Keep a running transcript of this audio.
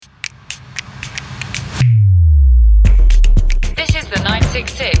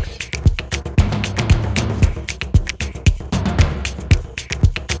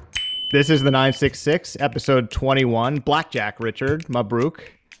This is the 966, episode 21. Blackjack, Richard. Mabruk.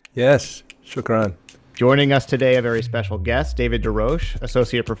 Yes, shukran. Joining us today, a very special guest, David Des Roches,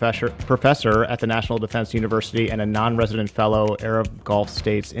 Associate Professor at the National Defense University and a non-resident fellow, Arab Gulf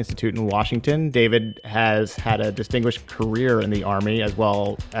States Institute in Washington. David has had a distinguished career in the Army as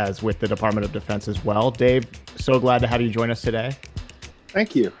well as with the Department of Defense as well. Dave, so glad to have you join us today.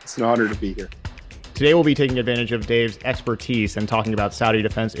 Thank you. It's an honor to be here. Today, we'll be taking advantage of Dave's expertise and talking about Saudi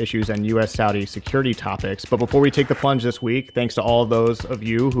defense issues and U.S. Saudi security topics. But before we take the plunge this week, thanks to all of those of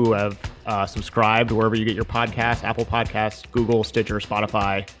you who have subscribed wherever you get your podcasts, Apple Podcasts, Google, Stitcher,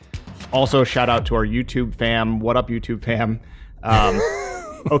 Spotify. Also, shout out to our YouTube fam. What up, YouTube fam?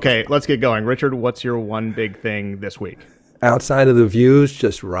 Okay, let's get going. Richard, what's your one big thing this week? Outside of the views,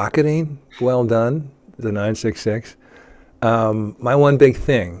 just rocketing. Well done, the 966. My one big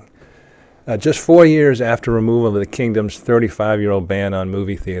thing. Just 4 years after removal of the kingdom's 35-year-old ban on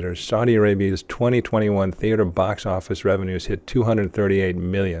movie theaters, Saudi Arabia's 2021 theater box office revenues hit $238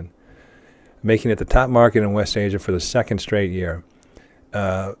 million, making it the top market in West Asia for the second straight year.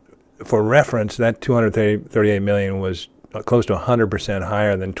 For reference, that $238 million was close to 100%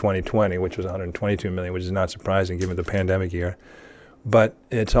 higher than 2020, which was $122 million, which is not surprising given the pandemic year. But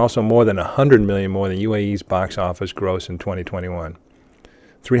it's also more than $100 million more than UAE's box office gross in 2021.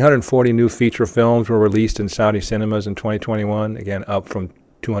 340 new feature films were released in Saudi cinemas in 2021, again up from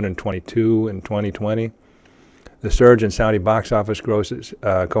 222 in 2020. The surge in Saudi box office grosses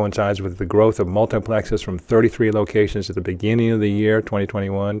coincides with the growth of multiplexes from 33 locations at the beginning of the year,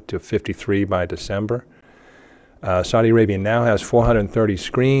 2021, to 53 by December. Saudi Arabia now has 430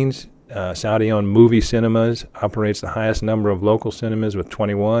 screens. Saudi-owned movie cinemas operates the highest number of local cinemas with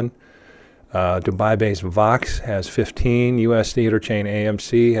 21. Dubai-based Vox has 15. U.S. theater chain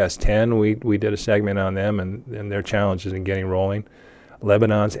AMC has 10. We did a segment on them and their challenges in getting rolling.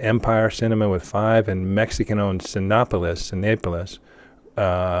 Lebanon's Empire Cinema with 5, and Mexican-owned Cinépolis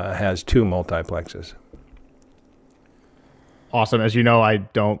has 2 multiplexes. Awesome. As you know, I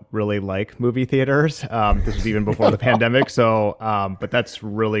don't really like movie theaters. This was even before the pandemic, so but that's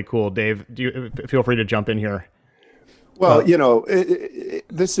really cool. Dave, feel free to jump in here. Well,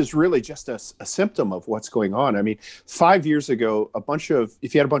 this is really just a symptom of what's going on. I mean, 5 years ago,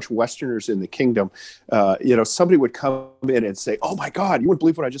 if you had a bunch of Westerners in the kingdom, somebody would come in and say, "Oh my God, you wouldn't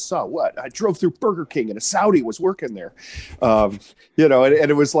believe what I just saw. What? I drove through Burger King and a Saudi was working there." And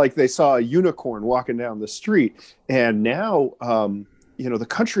it was like they saw a unicorn walking down the street. And now, the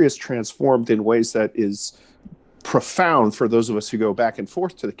country is transformed in ways that is profound for those of us who go back and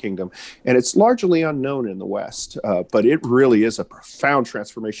forth to the kingdom, and it's largely unknown in the West, but it really is a profound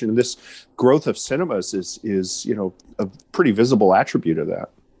transformation, and this growth of cinemas is a pretty visible attribute of that.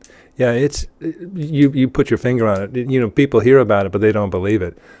 Yeah, it's you put your finger on it. People hear about it, but they don't believe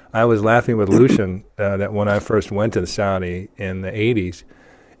it. I was laughing with Lucian that when I first went to the Saudi in the 80s,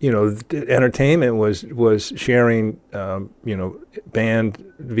 entertainment was sharing banned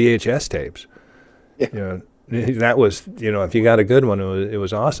VHS tapes. Yeah. That was, if you got a good one, it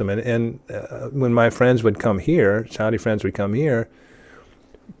was awesome. And when my friends would come here, Saudi friends would come here,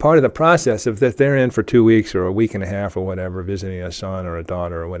 part of the process, if they're in for 2 weeks or a week and a half or whatever, visiting a son or a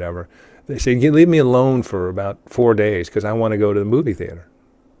daughter or whatever, they say, leave me alone for about 4 days because I want to go to the movie theater.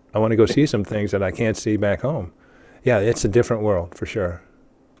 I want to go see some things that I can't see back home. Yeah, it's a different world for sure.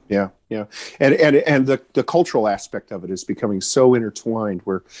 Yeah. And the cultural aspect of it is becoming so intertwined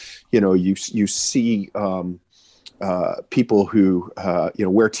where, you see people who,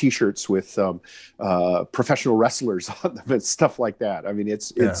 wear T-shirts with professional wrestlers on them and stuff like that. I mean,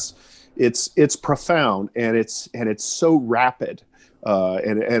 it's profound and it's so rapid.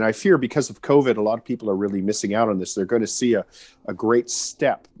 And I fear because of COVID, a lot of people are really missing out on this. They're going to see a great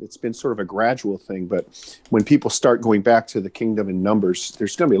step. It's been sort of a gradual thing, but when people start going back to the kingdom in numbers,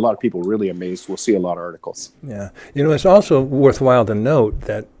 there's going to be a lot of people really amazed. We'll see a lot of articles. Yeah. It's also worthwhile to note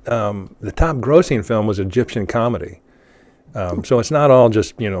that the top grossing film was Egyptian comedy. So it's not all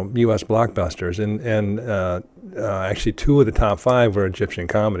just, U.S. blockbusters. And actually 2 of the top 5 were Egyptian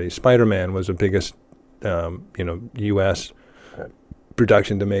comedies. Spider-Man was the biggest, U.S.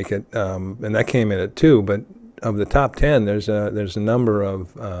 production to make it, and that came in at 2. But of the top 10, there's a number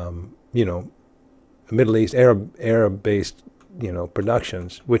of Middle East Arab-based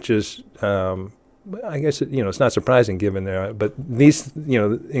productions, which is I guess it's not surprising given there. But these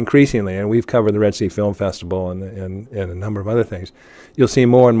increasingly, and we've covered the Red Sea Film Festival and a number of other things. You'll see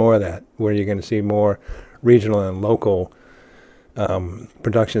more and more of that, where you're going to see more regional and local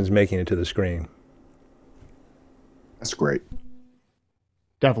productions making it to the screen. That's great.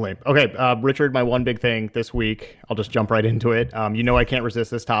 Definitely. Okay, Richard, my one big thing this week, I'll just jump right into it. I can't resist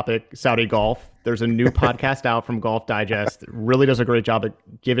this topic, Saudi golf. There's a new podcast out from Golf Digest. It really does a great job at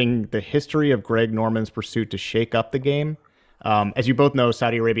giving the history of Greg Norman's pursuit to shake up the game. As you both know,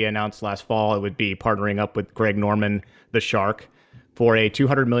 Saudi Arabia announced last fall it would be partnering up with Greg Norman, the Shark, for a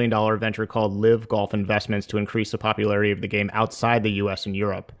 $200 million venture called Live Golf Investments to increase the popularity of the game outside the U.S. and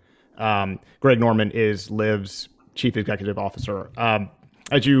Europe. Greg Norman is Live's chief executive officer.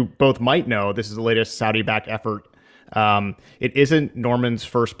 As you both might know, this is the latest Saudi-backed effort. It isn't Norman's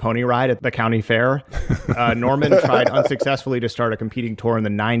first pony ride at the county fair. Norman tried unsuccessfully to start a competing tour in the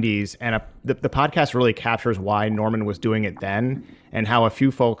 90s, and the podcast really captures why Norman was doing it then and how a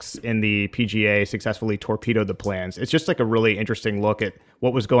few folks in the PGA successfully torpedoed the plans. It's just like a really interesting look at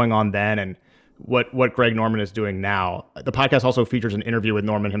what was going on then and what Greg Norman is doing now. The podcast also features an interview with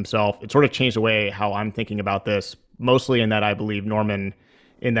Norman himself. It sort of changed the way how I'm thinking about this, mostly in that I believe Norman,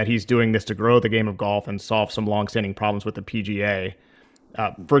 in that he's doing this to grow the game of golf and solve some longstanding problems with the PGA.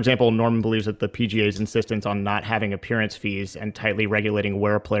 For example, Norman believes that the PGA's insistence on not having appearance fees and tightly regulating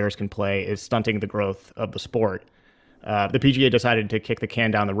where players can play is stunting the growth of the sport. The PGA decided to kick the can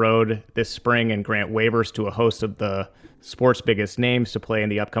down the road this spring and grant waivers to a host of the sport's biggest names to play in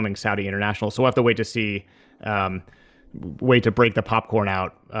the upcoming Saudi International. So we'll have to wait to see, wait to break the popcorn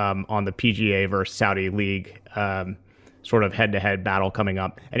out on the PGA versus Saudi League sort of head-to-head battle coming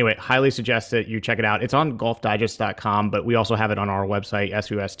up. Anyway, highly suggest that you check it out. It's on golfdigest.com, but we also have it on our website,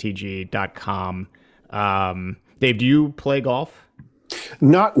 sustg.com. Dave, do you play golf?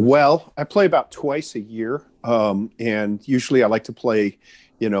 Not well. I play about twice a year. And usually I like to play,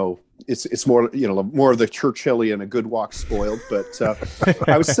 it's more, more of the Churchillian, a good walk spoiled. But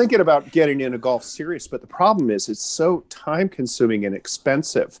I was thinking about getting into golf serious, but the problem is it's so time consuming and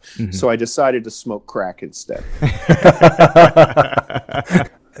expensive. Mm-hmm. So I decided to smoke crack instead.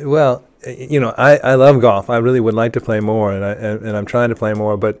 Well, I love golf. I really would like to play more, and I'm trying to play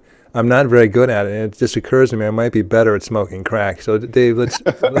more, but I'm not very good at it. It just occurs to me I might be better at smoking crack. So, Dave, let's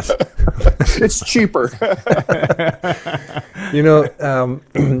it's cheaper.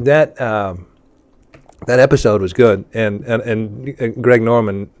 That episode was good, and Greg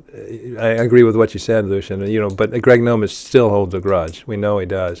Norman. I agree with what you said, Lucian. But Greg Norman still holds a grudge. We know he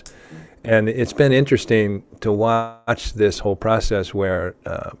does, and it's been interesting to watch this whole process where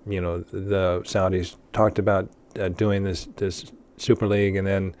the Saudis talked about doing this Super League, and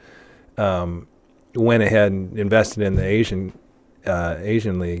then went ahead and invested in the Asian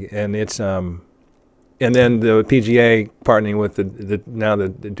League, and it's and then the PGA partnering with the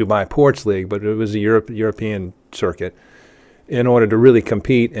Dubai Ports League, but it was the European circuit, in order to really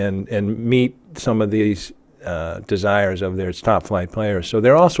compete and meet some of these desires of their top flight players. So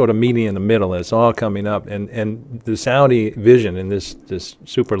they're all sort of meeting in the middle. It's all coming up, and the Saudi vision in this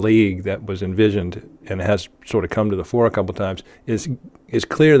Super League that was envisioned and has sort of come to the fore a couple times is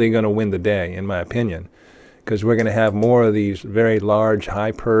clearly going to win the day, in my opinion, because we're going to have more of these very large,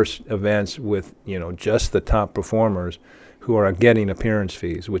 high purse events with just the top performers who are getting appearance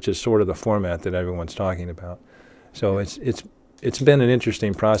fees, which is sort of the format that everyone's talking about. So it's been an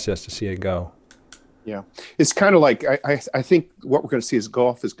interesting process to see it go. Yeah, it's kind of like I think what we're going to see is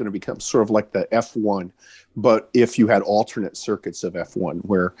golf is going to become sort of like the F1, but if you had alternate circuits of F1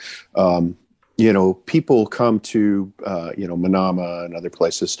 where people come to Manama and other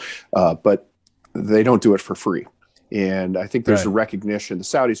places, but they don't do it for free. And I think there's a recognition. The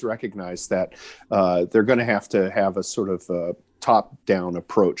Saudis recognize that they're going to have a sort of top-down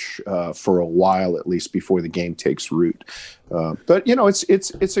approach for a while, at least, before the game takes root. But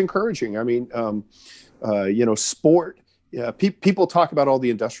it's encouraging. I mean, sport. People talk about all the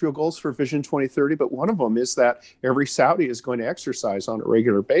industrial goals for Vision 2030, but one of them is that every Saudi is going to exercise on a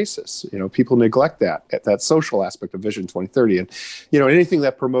regular basis. People neglect that social aspect of Vision 2030, and anything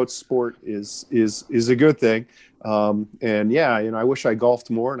that promotes sport is a good thing. I wish I golfed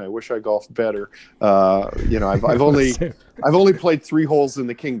more, and I wish I golfed better. I've only played 3 holes in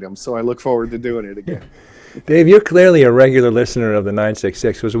the Kingdom, so I look forward to doing it again. Dave, you're clearly a regular listener of the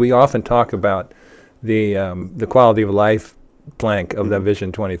 966, because we often talk about the quality of life plank of that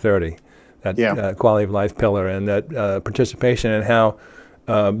Vision 2030, that quality of life pillar, and that participation, and how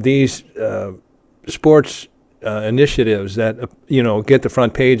these sports initiatives that get the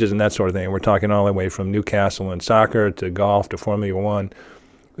front pages and that sort of thing. We're talking all the way from Newcastle and soccer to golf to Formula One.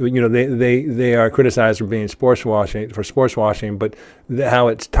 They are criticized for being sports washing, but how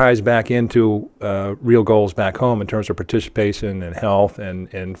it ties back into real goals back home in terms of participation and health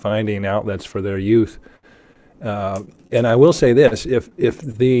and finding outlets for their youth. And I will say this: if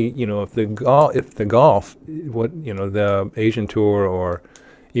the golf, the Asian Tour or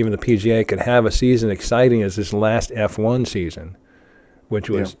even the PGA could have a season exciting as this last F1 season, which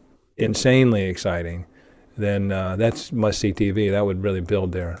was insanely exciting, then that's must-see TV. That would really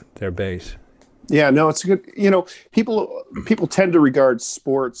build their base. Yeah, no, it's a good. People tend to regard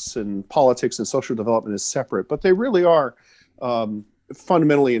sports and politics and social development as separate, but they really are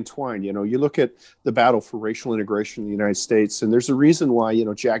fundamentally entwined. You look at the battle for racial integration in the United States, and there's a reason why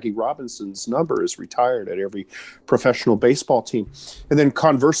Jackie Robinson's number is retired at every professional baseball team. And then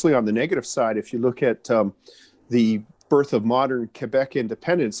conversely, on the negative side, if you look at the birth of modern Quebec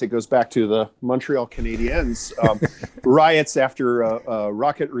independence, it goes back to the Montreal Canadiens riots after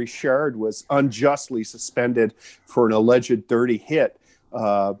Rocket Richard was unjustly suspended for an alleged dirty hit.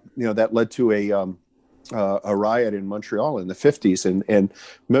 That led to a riot in Montreal in the 50s, and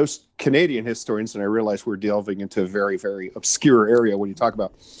most Canadian historians, and I realize we're delving into a very, very obscure area when you talk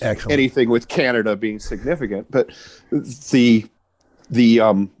about anything with Canada being significant, but the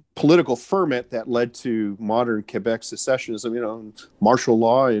political ferment that led to modern Quebec secessionism, martial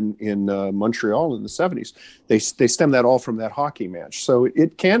law in Montreal in the 70s, they stem that all from that hockey match. So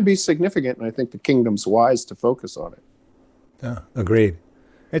it can be significant, and I think the kingdom's wise to focus on it. Yeah, agreed.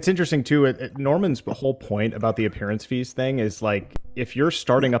 It's interesting too. Norman's whole point about the appearance fees thing is like, if you're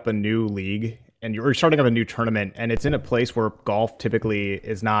starting up a new league and you're starting up a new tournament and it's in a place where golf typically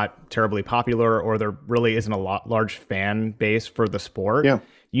is not terribly popular, or there really isn't a large fan base for the sport,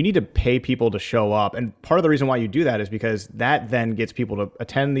 you need to pay people to show up. And part of the reason why you do that is because that then gets people to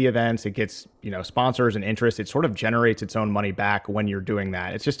attend the events. It gets, sponsors and interest. It sort of generates its own money back when you're doing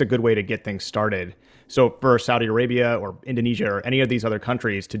that. It's just a good way to get things started. So for Saudi Arabia or Indonesia or any of these other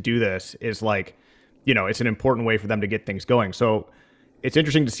countries to do this is like, it's an important way for them to get things going. So it's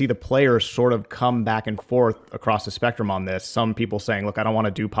interesting to see the players sort of come back and forth across the spectrum on this. Some people saying, look, I don't want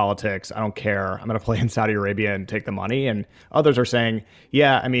to do politics. I don't care. I'm going to play in Saudi Arabia and take the money. And others are saying,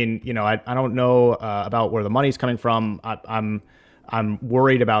 I don't know about where the money's coming from. I'm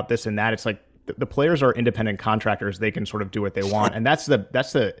worried about this and that. It's like the players are independent contractors. They can sort of do what they want. And that's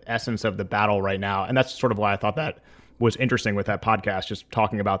the essence of the battle right now. And that's sort of why I thought that was interesting with that podcast, just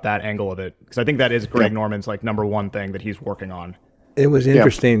talking about that angle of it. Because I think that is Greg Norman's like number one thing that he's working on. It was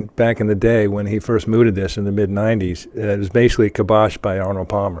interesting back in the day when he first mooted this in the mid-'90s. It was basically kiboshed by Arnold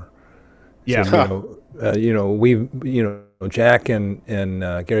Palmer. Yeah. So, Jack and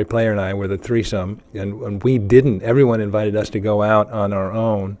Gary Player and I were the threesome, and we didn't. Everyone invited us to go out on our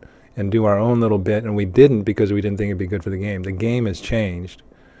own and do our own little bit, and we didn't because we didn't think it'd be good for the game. The game has changed.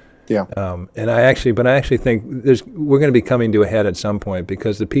 Yeah. And I actually think we're going to be coming to a head at some point,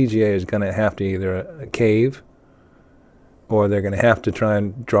 because the PGA is going to have to either cave, or they're going to have to try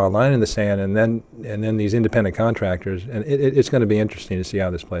and draw a line in the sand, and then these independent contractors, and it's going to be interesting to see how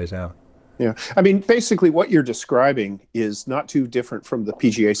this plays out. Yeah, I mean, basically what you're describing is not too different from the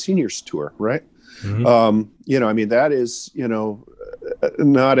PGA Seniors Tour, right? Mm-hmm. That is,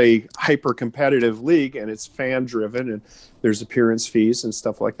 not a hyper competitive league, and it's fan driven, and there's appearance fees and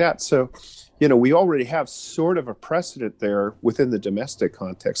stuff like that. So, we already have sort of a precedent there within the domestic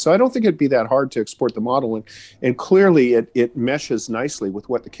context. So I don't think it'd be that hard to export the model. And clearly it meshes nicely with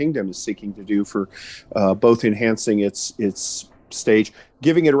what the kingdom is seeking to do for both enhancing its stage,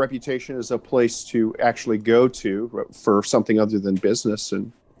 giving it a reputation as a place to actually go to for something other than business.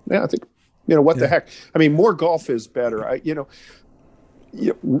 And I think, the heck? I mean, more golf is better.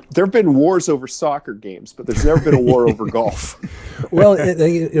 There have been wars over soccer games, but there's never been a war over golf. Well,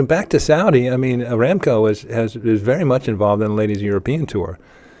 back to Saudi. I mean, Aramco is very much involved in the Ladies European Tour,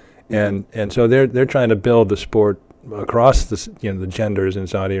 and so they're trying to build the sport across the genders in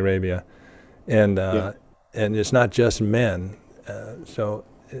Saudi Arabia, and it's not just men. So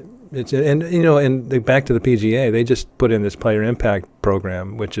it's and back to the PGA. They just put in this Player Impact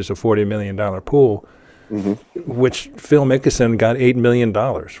program, which is a $40 million pool. Mm-hmm. Which Phil Mickelson got $8 million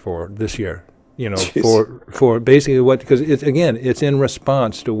for this year, for basically because it's in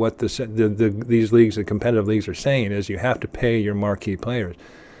response to what these leagues, the competitive leagues, are saying is you have to pay your marquee players,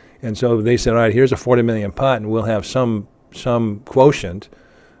 and so they said, all right, here's a $40 million pot, and we'll have some quotient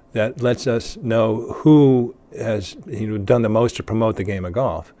that lets us know who has done the most to promote the game of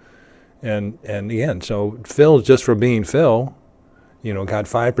golf, and again, so Phil, just for being Phil, got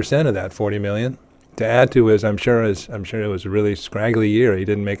 5% of that $40 million. To add to his, I'm sure it was a really scraggly year. He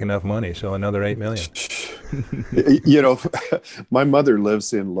didn't make enough money, so another $8 million. My mother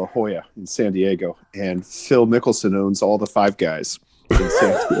lives in La Jolla in San Diego, and Phil Mickelson owns all the Five Guys. in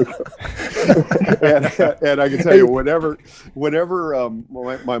San Diego. and I can tell you, whenever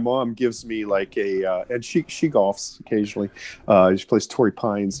my mom gives me like and she golfs occasionally, she plays Torrey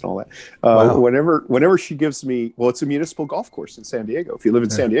Pines and all that. Wow. Whenever she gives me, well, it's a municipal golf course in San Diego. If you live in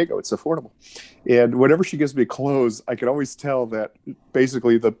San Diego, it's affordable. And whenever she gives me clothes, I can always tell that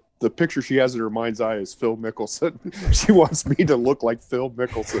basically the picture she has in her mind's eye is Phil Mickelson. She wants me to look like Phil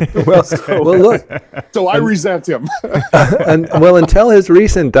Mickelson. Well, look. So I resent him. Until his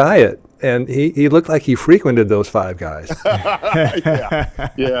recent diet, and he looked like he frequented those Five Guys.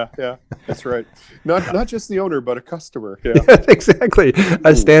 Yeah, that's right. Not just the owner, but a customer. Yeah, exactly.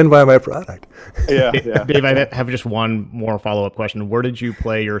 I stand by my product. Yeah. Dave, I have just one more follow-up question. Where did you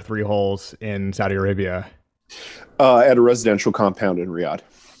play your 3 holes in Saudi Arabia? At a residential compound in Riyadh.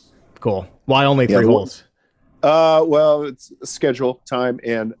 Cool. Why only 3 holes? Well, it's schedule time,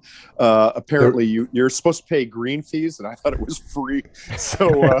 and apparently you're supposed to pay green fees, and I thought it was free.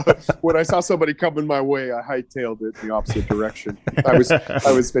 So when I saw somebody coming my way, I hightailed it in the opposite direction. I was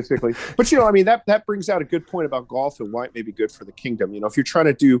basically, but I mean that brings out a good point about golf and why it may be good for the kingdom. If you're trying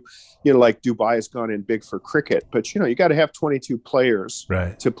to do, like Dubai has gone in big for cricket, but you got to have 22 players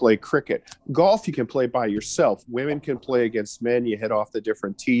to play cricket. Golf you can play by yourself. Women can play against men. You hit off the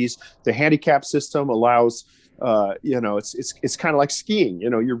different tees. The handicap system allows. It's kind of like skiing.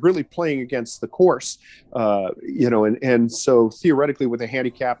 You're really playing against the course. And so theoretically, with a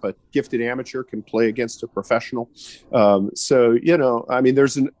handicap, a gifted amateur can play against a professional. I mean,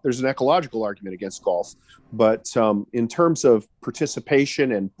 there's an ecological argument against golf, but in terms of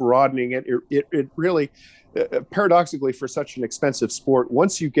participation and broadening it really. Paradoxically, for such an expensive sport,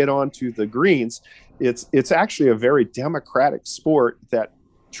 once you get onto the greens, it's actually a very democratic sport that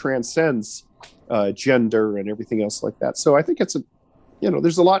transcends gender and everything else like that. So I think it's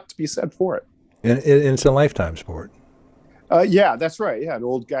there's a lot to be said for it. And it's a lifetime sport. Yeah, that's right. Yeah, an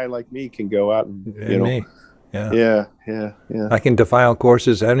old guy like me can go out and me. Yeah. I can defile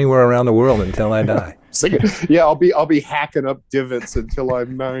courses anywhere around the world until I die. Yeah, I'll be hacking up divots until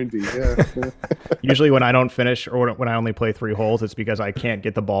I'm 90. Yeah. Usually when I don't finish or when I only play 3 holes, it's because I can't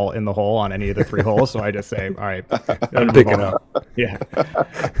get the ball in the hole on any of the 3 holes. So I just say, all right, I'm picking up. Yeah.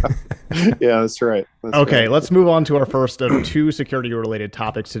 Yeah, that's right. Okay, let's move on to our first of 2 security-related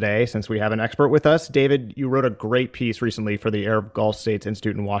topics today, since we have an expert with us. David, you wrote a great piece recently for the Arab Gulf States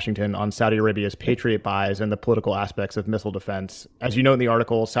Institute in Washington on Saudi Arabia's Patriot buys and the political aspects of missile defense. As you note in the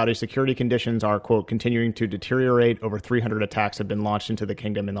article, Saudi security conditions are, quote, continuing to deteriorate. Over 300 attacks have been launched into the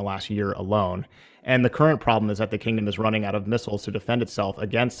kingdom in the last year alone. And the current problem is that the kingdom is running out of missiles to defend itself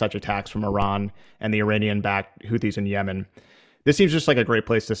against such attacks from Iran and the Iranian-backed Houthis in Yemen. This seems just like a great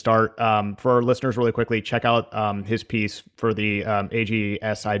place to start. For our listeners, really quickly, check out his piece for the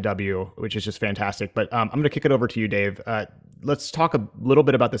AGSIW, which is just fantastic. But I'm going to kick it over to you, Dave. Let's talk a little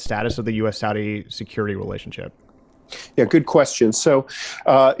bit about the status of the U.S. Saudi security relationship. Yeah, good question. So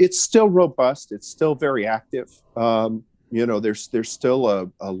it's still robust. It's still very active. There's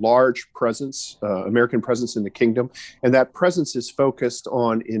still a large presence, American presence in the kingdom, and that presence is focused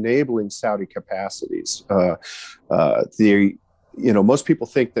on enabling Saudi capacities. Most people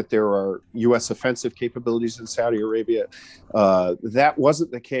think that there are U.S. offensive capabilities in Saudi Arabia. That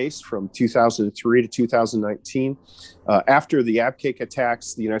wasn't the case from 2003 to 2019. After the Abqaiq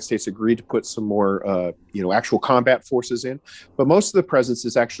attacks, the United States agreed to put some more, actual combat forces in. But most of the presence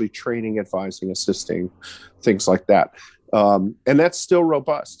is actually training, advising, assisting, things like that. And that's still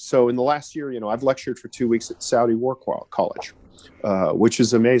robust. So in the last year, I've lectured for 2 weeks at Saudi War College, which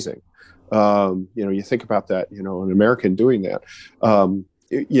is amazing. You think about that, an American doing that.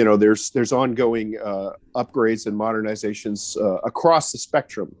 There's ongoing upgrades and modernizations across the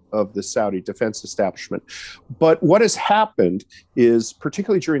spectrum of the Saudi defense establishment. But what has happened is,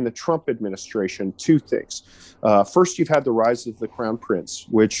 particularly during the Trump administration, 2 things. First, you've had the rise of the Crown Prince,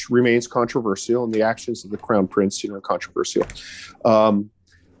 which remains controversial, and the actions of the Crown Prince, are controversial.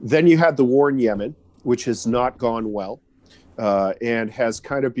 Then you had the war in Yemen, which has not gone well. And has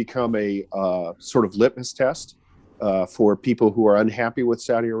kind of become a sort of litmus test for people who are unhappy with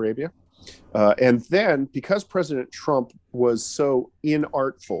Saudi Arabia. And then, because President Trump was so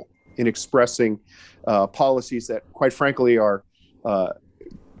inartful in expressing policies that, quite frankly, are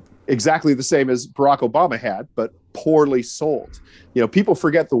exactly the same as Barack Obama had, but poorly sold. People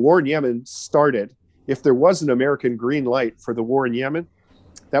forget the war in Yemen started. If there was an American green light for the war in Yemen,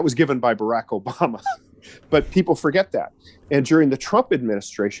 that was given by Barack Obama. But people forget that. And during the Trump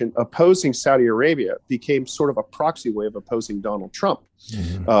administration, opposing Saudi Arabia became sort of a proxy way of opposing Donald Trump.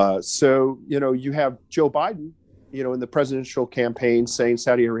 Mm-hmm. You have Joe Biden, in the presidential campaign saying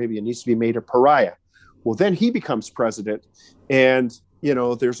Saudi Arabia needs to be made a pariah. Well, then he becomes president, and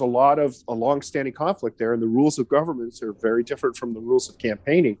there's a long-standing conflict there, and the rules of governments are very different from the rules of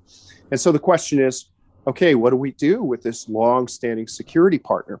campaigning. And so the question is, okay, what do we do with this long-standing security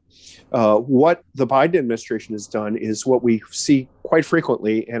partner? What the Biden administration has done is what we see quite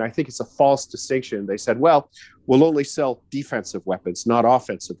frequently, and I think it's a false distinction. They said, well, we'll only sell defensive weapons, not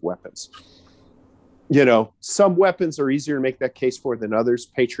offensive weapons. Some weapons are easier to make that case for than others.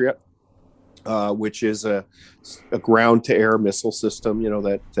 Patriot, which is a ground-to-air missile system,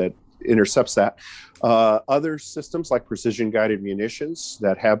 that intercepts that. Other systems like precision-guided munitions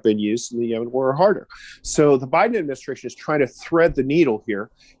that have been used in the Yemen war are harder. So the Biden administration is trying to thread the needle here.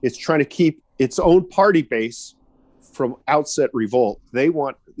 It's trying to keep its own party base from outset revolt.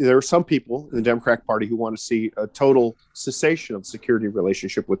 There are some people in the Democratic Party who want to see a total cessation of the security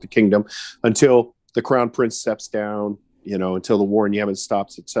relationship with the kingdom until the crown prince steps down, until the war in Yemen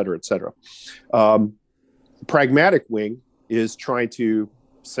stops, et cetera, et cetera. The pragmatic wing is trying to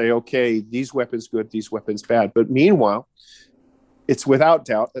say, okay, these weapons good, these weapons bad. But meanwhile, it's without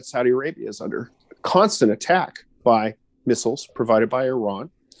doubt that Saudi Arabia is under constant attack by missiles provided by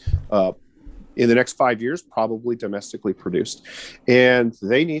Iran. In the next 5 years, probably domestically produced. And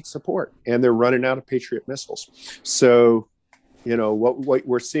they need support, and they're running out of Patriot missiles. So, what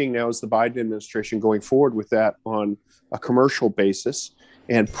we're seeing now is the Biden administration going forward with that on a commercial basis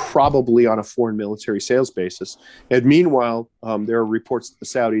and probably on a foreign military sales basis. And meanwhile, there are reports that the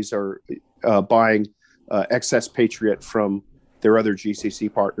Saudis are buying excess Patriot from their other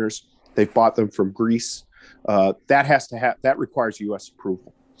GCC partners. They've bought them from Greece. That requires U.S.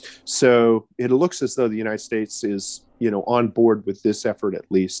 approval. So it looks as though the United States is, on board with this effort at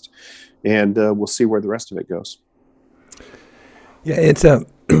least, and we'll see where the rest of it goes. Yeah, it's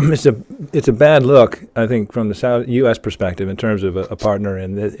a bad look, I think, from the U.S. perspective in terms of a partner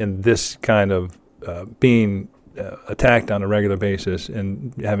in this kind of being attacked on a regular basis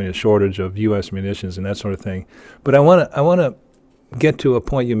and having a shortage of U.S. munitions and that sort of thing. But I want to get to a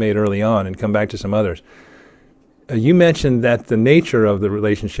point you made early on and come back to some others. You mentioned that the nature of the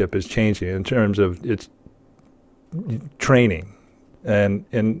relationship is changing in terms of its training. And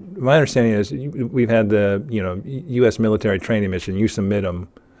my understanding is we've had the U.S. military training mission. You submit them,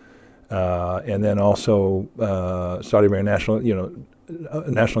 and then also Saudi Arabia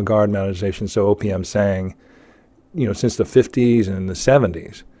National Guard modernization. So OPM sang, since the 50s and the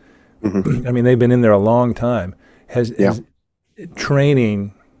 70s. Mm-hmm. I mean, they've been in there a long time. Has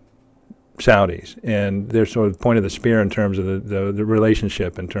training Saudis, and they're sort of point of the spear in terms of the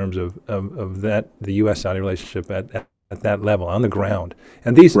relationship, in terms of that the U.S. Saudi relationship at that level on the ground.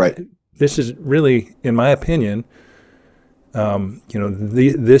 And this is really, in my opinion,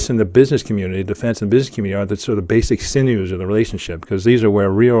 this and the business community, defense and business community, are the sort of basic sinews of the relationship, because these are where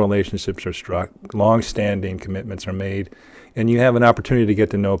real relationships are struck, long-standing commitments are made, and you have an opportunity to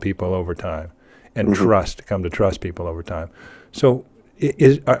get to know people over time and mm-hmm. come to trust people over time. So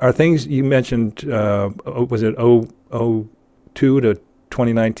are things you mentioned, was it 02 to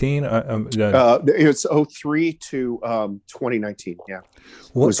 2019? It's 03 to 2019, yeah.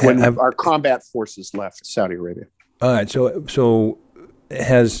 Was when our combat forces left Saudi Arabia. All right, so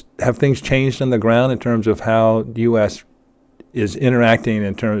have things changed on the ground in terms of how the U.S. is interacting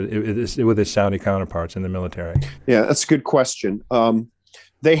with its Saudi counterparts in the military? Yeah, that's a good question.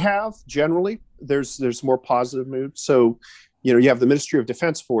 They have generally. There's more positive mood. So, you have the Ministry of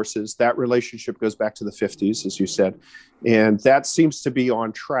Defense Forces. That relationship goes back to the 50s, as you said, and that seems to be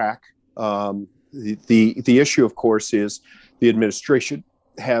on track. The issue, of course, is the administration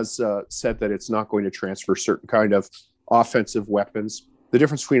has said that it's not going to transfer certain kind of offensive weapons. The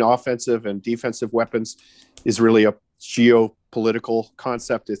difference between offensive and defensive weapons is really a geopolitical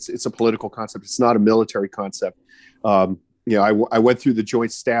concept. It's a political concept. It's not a military concept. I went through the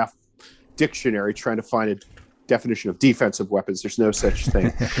Joint Staff Dictionary trying to find a definition of defensive weapons. There's no such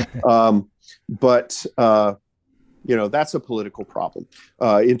thing. But that's a political problem.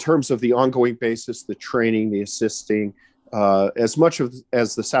 In terms of the ongoing basis, the training, the assisting, as much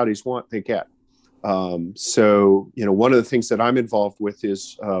as the Saudis want, they get. So, one of the things that I'm involved with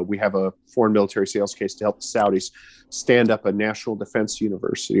is we have a foreign military sales case to help the Saudis stand up a national defense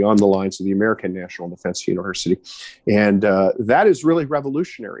university on the lines of the American National Defense University. And that is really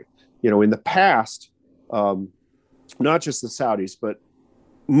revolutionary. In the past, not just the Saudis, but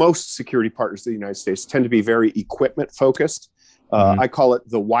most security partners of the United States tend to be very equipment focused. I call it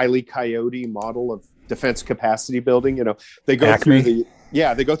the Wile E. Coyote model of defense capacity building. They go through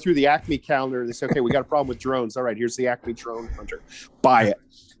the Acme calendar. They say, okay, we got a problem with drones. All right, here's the Acme drone hunter. Buy it,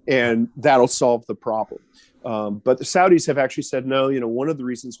 and that'll solve the problem. But the Saudis have actually said, no, one of the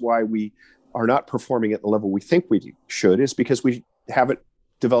reasons why we are not performing at the level we think we should is because we haven't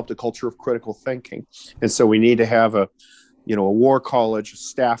developed a culture of critical thinking. And so we need to have a war college, a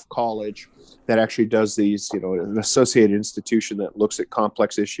staff college that actually does these, an associated institution that looks at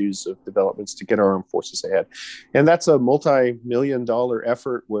complex issues of developments to get our armed forces ahead. And that's a multi-million-dollar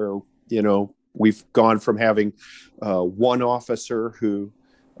effort where, we've gone from having one officer who,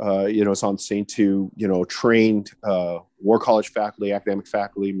 is on scene to, trained war college faculty, academic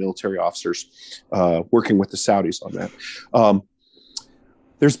faculty, military officers working with the Saudis on that.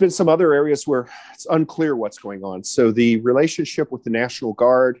 There's been some other areas where it's unclear what's going on. So the relationship with the National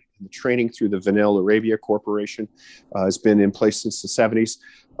Guard and the training through the Vanel Arabia Corporation has been in place since the 70s.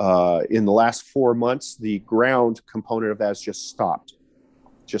 In the last 4 months, the ground component of that has just stopped.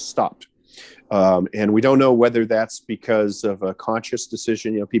 And we don't know whether that's because of a conscious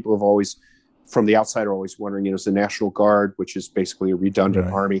decision. People have always, from the outside, are always wondering, is the National Guard, which is basically a redundant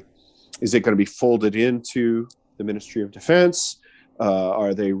army, is it going to be folded into the Ministry of Defense?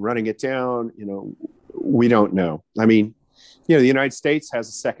 Are they running it down? We don't know. I mean, the United States has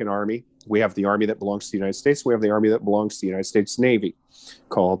a second army. We have the army that belongs to the United States. We have the army that belongs to the United States Navy,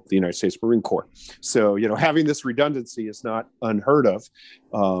 called the United States Marine Corps. So, having this redundancy is not unheard of.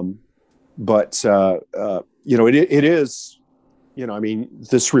 But it is,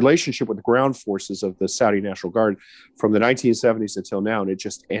 this relationship with the ground forces of the Saudi National Guard from the 1970s until now, and it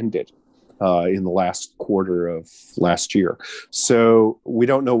just ended in the last quarter of last year. So we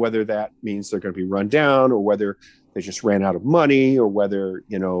don't know whether that means they're going to be run down, or whether they just ran out of money, or whether,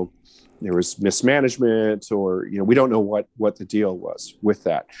 there was mismanagement, or, we don't know what the deal was with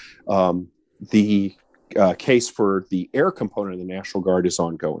that. The case for the air component of the National Guard is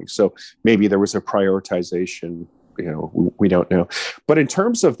ongoing. So maybe there was a prioritization, we don't know. But in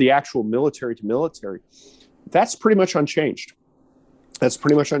terms of the actual military to military, that's pretty much unchanged.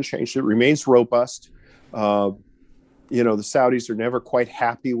 It remains robust. The Saudis are never quite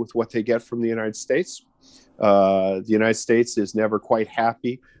happy with what they get from the United States. The United States is never quite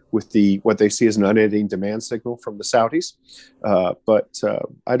happy with what they see as an unending demand signal from the Saudis. But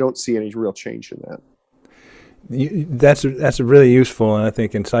I don't see any real change in that. That's a really useful and I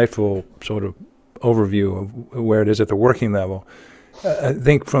think insightful sort of overview of where it is at the working level. I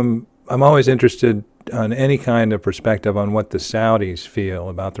think I'm always interested on any kind of perspective on what the Saudis feel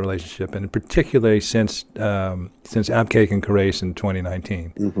about the relationship, and particularly since Abqaiq and Khurais in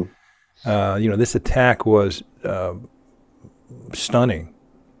 2019. Mm-hmm. This attack was stunning,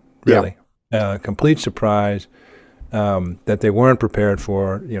 really. Yeah. Complete surprise. That they weren't prepared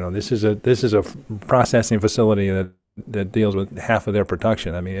for. This is a processing facility that deals with half of their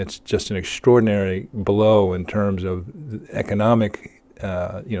production. I mean, it's just an extraordinary blow in terms of economic,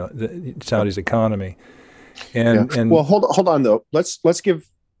 the Saudi's economy. And well, hold on though. Let's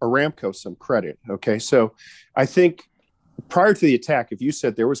give Aramco some credit. Okay, so I think prior to the attack, if you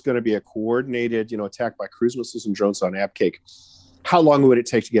said there was going to be a coordinated, attack by cruise missiles and drones on Abqaiq, how long would it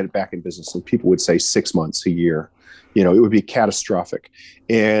take to get it back in business? And people would say 6 months, a year. It would be catastrophic.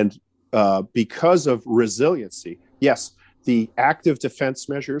 And because of resiliency, yes, the active defense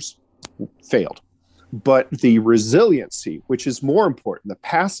measures failed. But the resiliency, which is more important, the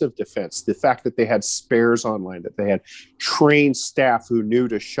passive defense, the fact that they had spares online, that they had trained staff who knew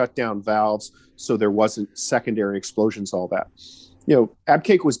to shut down valves so there wasn't secondary explosions, all that.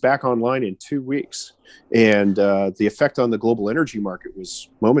 Abqaiq was back online in 2 weeks, and the effect on the global energy market was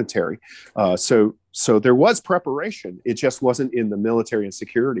momentary. So there was preparation. It just wasn't in the military and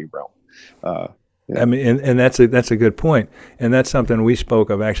security realm. I mean, and that's a good point, and that's something we spoke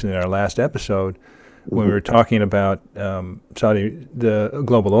of actually in our last episode when we were talking about the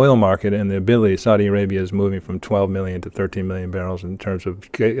global oil market and the ability. Saudi Arabia is moving from 12 million to 13 million barrels in terms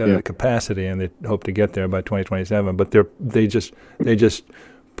of capacity, and they hope to get there by 2027. But they just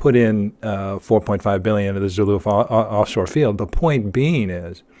put in 4.5 billion into the Zuluf offshore field. The point being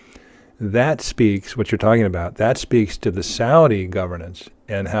is that speaks what you're talking about. That speaks to the Saudi governance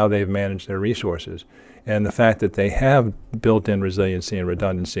and how they've managed their resources, and the fact that they have built-in resiliency and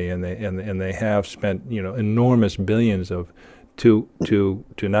redundancy, and they have spent enormous billions to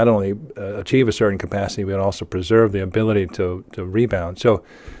not only achieve a certain capacity but also preserve the ability to rebound.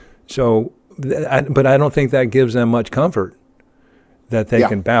 But I don't think that gives them much comfort that they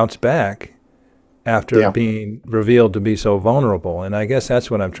can bounce back after being revealed to be so vulnerable. And I guess that's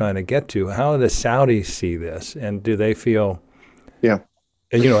what I'm trying to get to. How do the Saudis see this, and do they feel?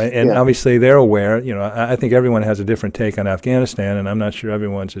 And, and obviously they're aware. I think everyone has a different take on Afghanistan, and I'm not sure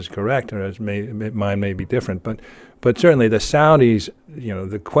everyone's is correct, or mine may be different. But certainly the Saudis,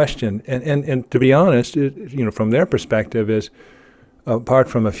 the question, and to be honest, from their perspective is, apart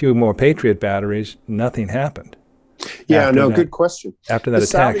from a few more Patriot batteries, nothing happened. Good question. After that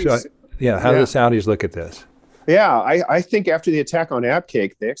attack, Saudis, how do the Saudis look at this? Yeah, I think after the attack on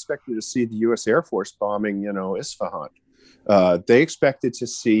Abqaiq, they expected to see the U.S. Air Force bombing, Isfahan. They expected to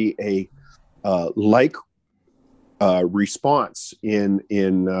see a response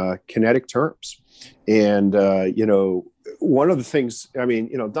in kinetic terms. And, one of the things,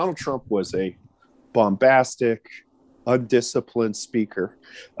 Donald Trump was a bombastic, undisciplined speaker.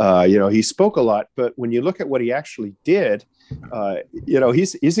 He spoke a lot, but when you look at what he actually did,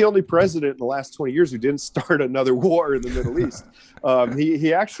 he's the only president in the last 20 years who didn't start another war in the Middle East.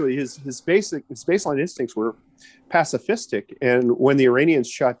 He actually, his baseline instincts were pacifistic. And when the Iranians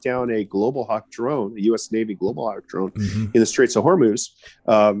shot down a Global Hawk drone, a U.S. Navy Global Hawk drone in the Straits of Hormuz,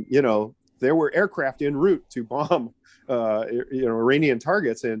 there were aircraft en route to bomb, Iranian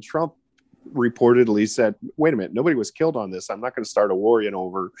targets. And Trump reportedly said, wait a minute, nobody was killed on this. I'm not going to start a war,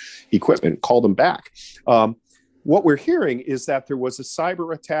 over equipment, call them back. What we're hearing is that there was a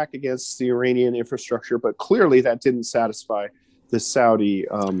cyber attack against the Iranian infrastructure, but clearly that didn't satisfy the Saudi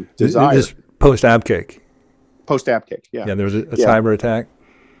desire. This post-Abqaiq. Post-Abqaiq, yeah. Yeah, there was a cyber attack.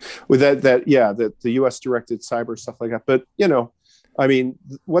 With that the U.S. directed cyber stuff like that. But,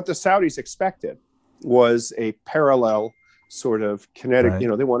 what the Saudis expected was a parallel sort of kinetic,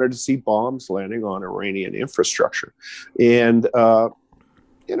 right. They wanted to see bombs landing on Iranian infrastructure. And,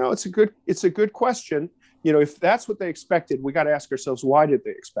 it's a good question. If that's what they expected, we got to ask ourselves, why did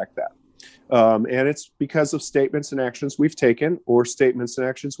they expect that? And it's because of statements and actions we've taken or statements and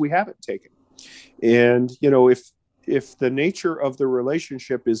actions we haven't taken. And, if the nature of the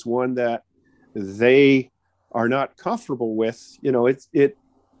relationship is one that they are not comfortable with,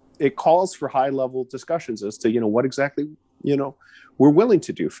 it calls for high level discussions as to, what exactly, we're willing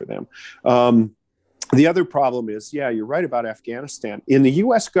to do for them. The other problem is, you're right about Afghanistan. In the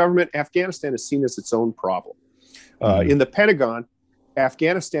U.S. government, Afghanistan is seen as its own problem. In the Pentagon,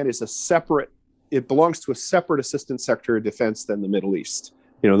 Afghanistan is it belongs to a separate Assistant Secretary of Defense than the Middle East.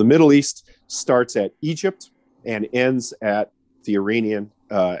 The Middle East starts at Egypt and ends at the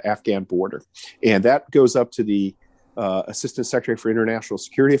Iranian-Afghan border. And that goes up to the Assistant Secretary for International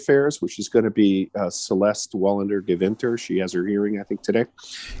Security Affairs, which is going to be Celeste Wallander de Winter. She has her hearing, I think, today.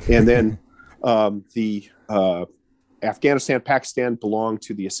 And then the Afghanistan, Pakistan belong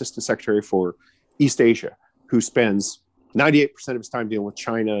to the Assistant Secretary for East Asia, who spends 98% of his time dealing with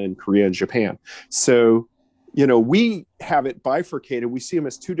China and Korea and Japan. So, we have it bifurcated. We see them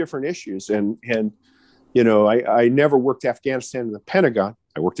as two different issues. And I never worked Afghanistan in the Pentagon.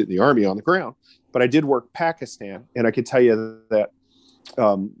 I worked it in the Army on the ground, but I did work Pakistan. And I can tell you that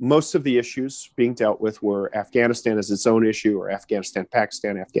most of the issues being dealt with were Afghanistan as its own issue, or Afghanistan,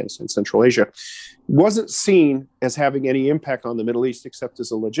 Pakistan, Afghanistan, Central Asia, wasn't seen as having any impact on the Middle East except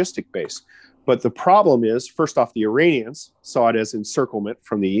as a logistic base. But the problem is, first off, the Iranians saw it as encirclement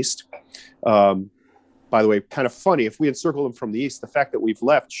from the East. By the way, kind of funny, if we encircle them from the East, the fact that we've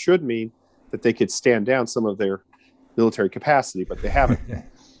left should mean that they could stand down some of their military capacity, but they haven't.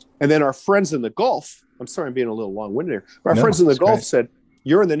 And then our friends in the Gulf, I'm sorry, I'm being a little long-winded here. Our friends in the Gulf said,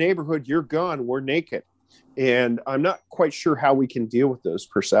 you're in the neighborhood, you're gone, we're naked. And I'm not quite sure how we can deal with those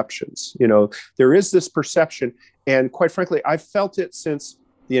perceptions. There is this perception, and quite frankly, I've felt it since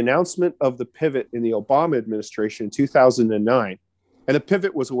the announcement of the pivot in the Obama administration in 2009. And the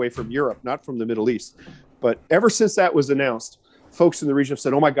pivot was away from Europe, not from the Middle East. But ever since that was announced, folks in the region have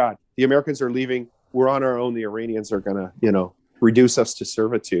said, oh my God, the Americans are leaving. We're on our own. The Iranians are going to, reduce us to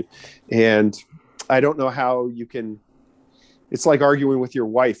servitude. And I don't know how you can, it's like arguing with your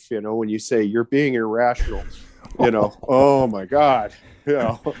wife, when you say you're being irrational, oh my God,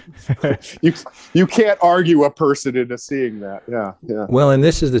 you can't argue a person into seeing that. Yeah. Well, and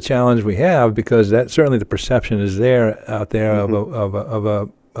this is the challenge we have, because that certainly the perception is there out there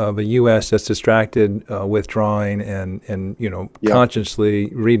of a U.S. that's distracted, withdrawing, and consciously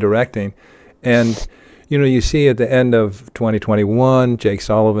redirecting. And you see at the end of 2021, Jake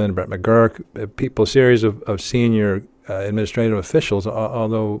Sullivan, Brett McGurk, a series of senior administrative officials,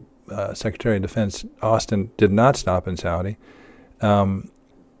 although Secretary of Defense Austin did not stop in Saudi,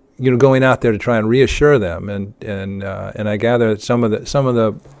 going out there to try and reassure them, and I gather that some of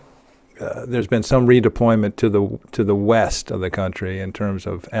the there's been some redeployment to the west of the country in terms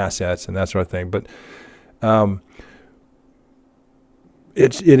of assets and that sort of thing, but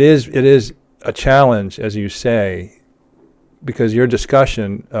it is a challenge, as you say, because your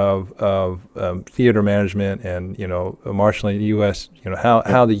discussion of theater management and marshaling the U.S.,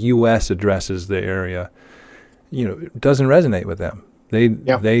 how the U.S. addresses the area, doesn't resonate with them.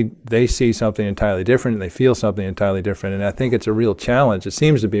 They see something entirely different, and they feel something entirely different. And I think it's a real challenge. It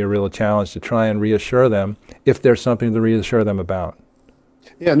seems to be a real challenge to try and reassure them if there's something to reassure them about.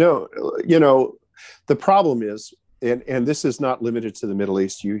 Yeah, no, the problem is, and this is not limited to the Middle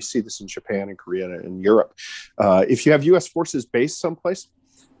East. You see this in Japan and Korea and Europe. If you have U.S. forces based someplace,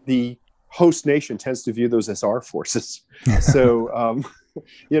 the host nation tends to view those as our forces. So,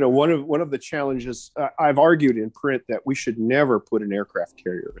 one of the challenges I've argued in print that we should never put an aircraft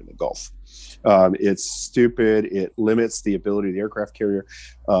carrier in the Gulf. It's stupid. It limits the ability of the aircraft carrier.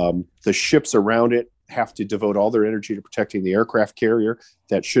 The ships around it have to devote all their energy to protecting the aircraft carrier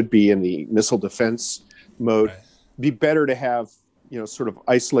that should be in the missile defense mode. Right. Be better to have, sort of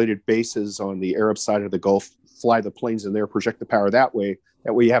isolated bases on the Arab side of the Gulf, fly the planes in there, project the power that way.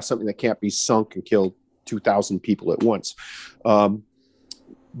 That way you have something that can't be sunk and kill 2,000 people at once.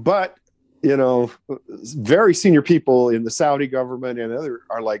 But, very senior people in the Saudi government and other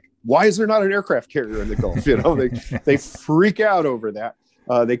are like, why is there not an aircraft carrier in the Gulf? They freak out over that.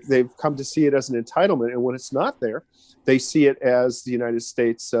 They've come to see it as an entitlement. And when it's not there, they see it as the United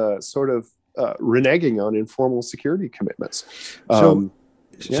States sort of reneging on informal security commitments. So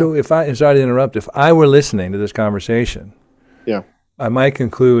sorry to interrupt, if I were listening to this conversation, I might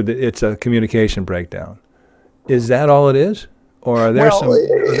conclude that it's a communication breakdown. Is that all it is? Or are there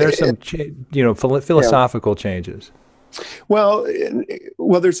some philosophical changes? Well,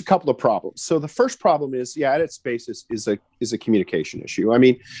 there's a couple of problems. So the first problem is, at its basis is a communication issue. I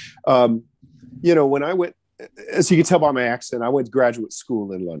mean, when I went, as you can tell by my accent, I went to graduate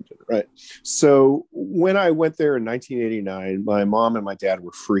school in London, right? So when I went there in 1989, my mom and my dad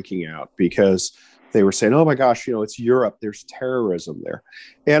were freaking out because they were saying, oh my gosh, it's Europe. There's terrorism there.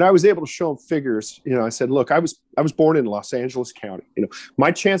 And I was able to show them figures. I said, look, I was born in Los Angeles County.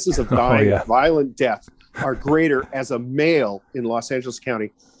 My chances of dying a violent death are greater as a male in Los Angeles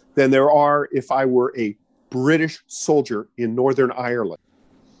County than there are if I were a British soldier in Northern Ireland.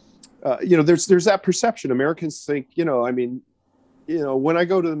 There's that perception. Americans think, when I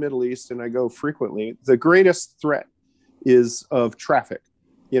go to the Middle East, and I go frequently, the greatest threat is of traffic.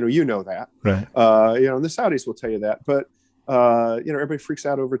 You know that, right? And the Saudis will tell you that, but everybody freaks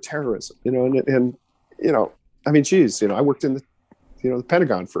out over terrorism. I worked in the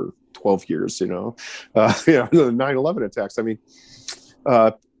Pentagon for 12 years. The 9/11 attacks.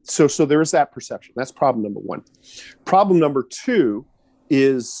 So there is that perception. That's problem number one. Problem number two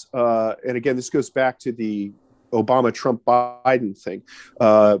is, and again, this goes back to the Obama, Trump, Biden thing.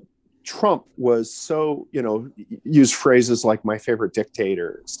 Trump was so, used phrases like my favorite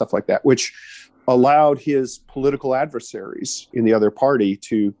dictator, stuff like that, which allowed his political adversaries in the other party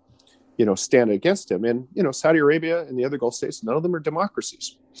to, stand against him. And, Saudi Arabia and the other Gulf states, none of them are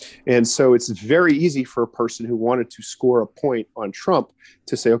democracies. And so it's very easy for a person who wanted to score a point on Trump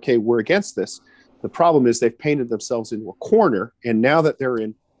to say, okay, we're against this. The problem is they've painted themselves into a corner. And now that they're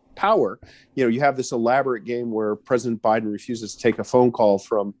in power, you have this elaborate game where President Biden refuses to take a phone call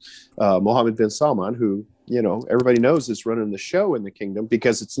from Mohammed bin Salman, who everybody knows is running the show in the kingdom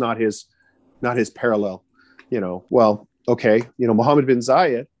because it's not his parallel. Mohammed bin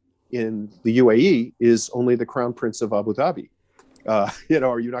Zayed in the UAE is only the crown prince of Abu Dhabi. Are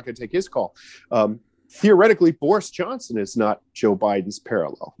you not going to take his call? Theoretically, Boris Johnson is not Joe Biden's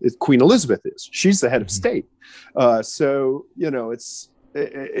parallel. Queen Elizabeth is. She's the head of state. There's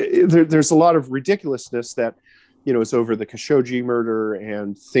a lot of ridiculousness that, is over the Khashoggi murder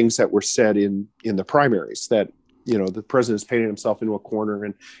and things that were said in the primaries that, the president has painted himself into a corner,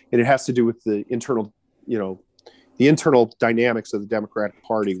 and it has to do with the internal dynamics of the Democratic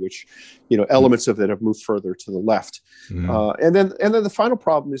Party, which, elements of it have moved further to the left. Mm-hmm. And then the final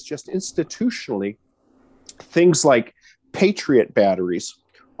problem is just institutionally, things like Patriot batteries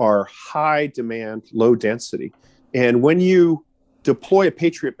are high demand, low density. And when you deploy a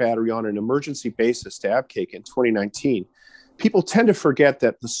Patriot battery on an emergency basis to Abqaiq in 2019, people tend to forget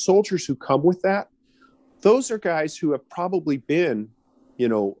that the soldiers who come with that, those are guys who have probably been,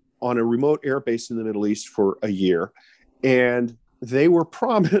 on a remote air base in the Middle East for a year. And they were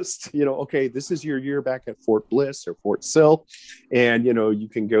promised, okay, this is your year back at Fort Bliss or Fort Sill. And, you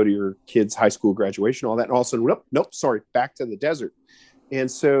can go to your kid's high school graduation, all that. And all of a sudden, nope, back to the desert. And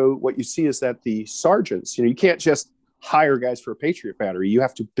so what you see is that the sergeants, you can't just hire guys for a Patriot battery. You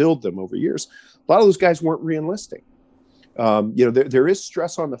have to build them over years. A lot of those guys weren't re-enlisting. There is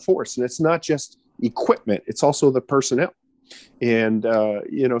stress on the force, and it's not just equipment, it's also the personnel. And,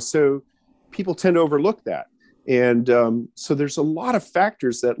 so people tend to overlook that. And so there's a lot of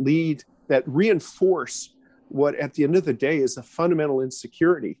factors that reinforce what at the end of the day is a fundamental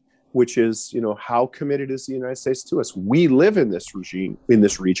insecurity, which is, how committed is the United States to us? We live in this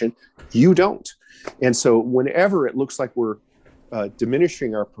region, you don't. And so whenever it looks like we're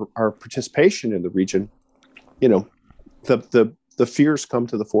diminishing our participation in the region, the fears come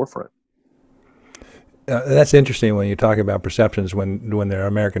to the forefront. That's interesting when you talk about perceptions when there are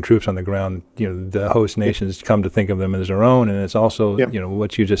American troops on the ground. The host nations come to think of them as their own, and it's also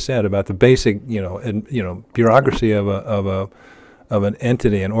what you just said about the basic bureaucracy of an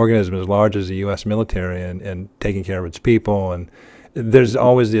entity, an organism as large as the U.S. military, and taking care of its people. And there's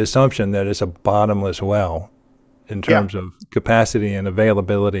always the assumption that it's a bottomless well in terms of capacity and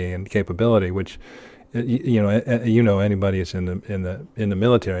availability and capability, which anybody that's in the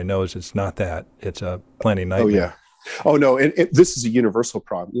military knows it's not that. It's a plenty nightmare. Oh yeah. Oh no, and this is a universal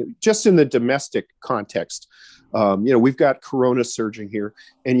problem. Just in the domestic context, we've got Corona surging here,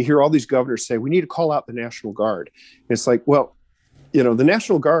 and you hear all these governors say we need to call out the National Guard. And it's like, well, the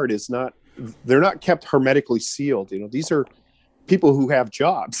National Guard they're not kept hermetically sealed. These are people who have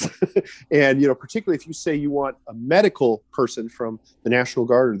jobs. And, particularly if you say you want a medical person from the National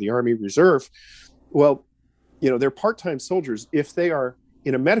Guard or the Army Reserve, well, they're part-time soldiers. If they are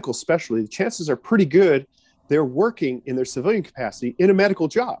in a medical specialty, the chances are pretty good they're working in their civilian capacity in a medical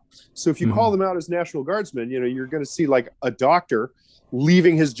job. So if you call them out as National Guardsmen, you're going to see like a doctor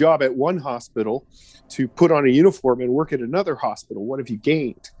leaving his job at one hospital to put on a uniform and work at another hospital. What have you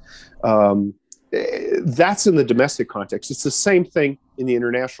gained? That's in the domestic context. It's the same thing in the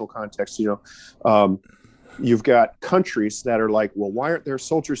international context. You've got countries that are like, well, why aren't there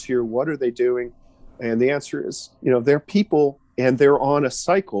soldiers here? What are they doing? And the answer is, they're people and they're on a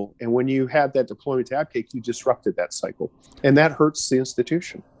cycle. And when you had that deployment to abdicate, you disrupted that cycle, and that hurts the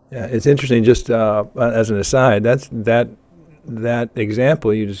institution. Yeah, it's interesting. Just as an aside, that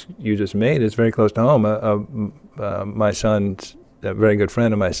example you just made is very close to home. My son's, a very good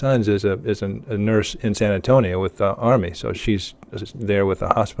friend of my son's, is a nurse in San Antonio with the Army. So she's there with the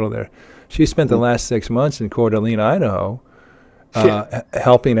hospital there. She spent the last 6 months in Coeur d'Alene, Idaho,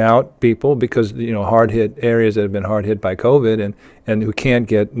 helping out people because hard hit areas that have been hard hit by COVID and who can't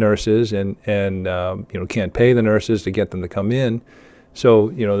get nurses and can't pay the nurses to get them to come in. So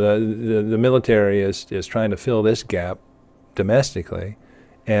the military is trying to fill this gap domestically,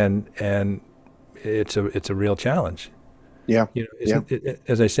 and it's a real challenge. Yeah.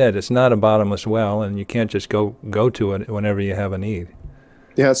 As I said, it's not a bottomless well, and you can't just go to it whenever you have a need.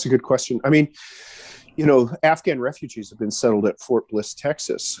 Yeah, that's a good question. I mean, Afghan refugees have been settled at Fort Bliss,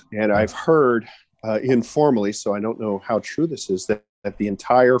 Texas. And I've heard informally, so I don't know how true this is, that the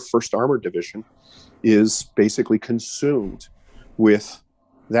entire 1st Armored Division is basically consumed with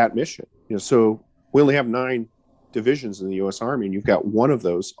that mission. So we only have 9 divisions in the U.S. Army, and you've got one of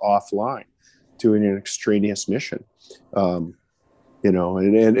those offline doing an extraneous mission. And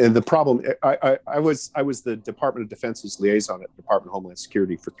the problem, I was the Department of Defense's liaison at the Department of Homeland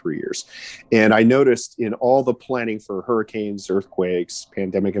Security for 3 years. And I noticed in all the planning for hurricanes, earthquakes,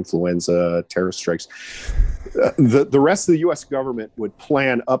 pandemic influenza, terrorist strikes, the rest of the U.S. government would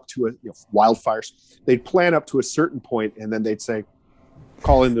plan up to wildfires. They'd plan up to a certain point, and then they'd say,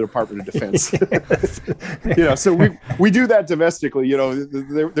 call in the Department of Defense. So we do that domestically.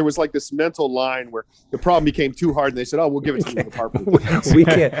 There was like this mental line where the problem became too hard, and they said, "Oh, we'll give it to the Department of Defense."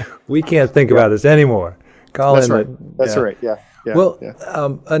 we can't think about this anymore. That's right. That's right. Yeah. Well,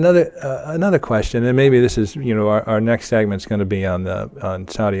 another question, and maybe this is our next segment is going to be on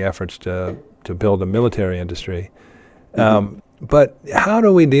Saudi efforts to build a military industry. But how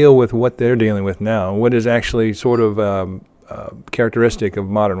do we deal with what they're dealing with now? What is actually sort of characteristic of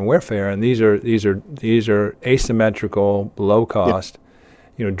modern warfare, and these are asymmetrical, low cost,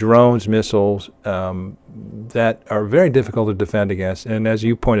 drones, missiles that are very difficult to defend against, and as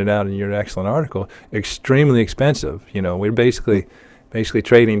you pointed out in your excellent article, extremely expensive. We're basically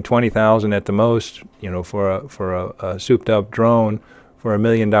trading $20,000 at the most, for a souped up drone for $1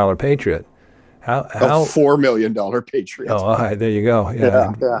 million Patriot. How $4 million Patriot? Oh, all right, there you go.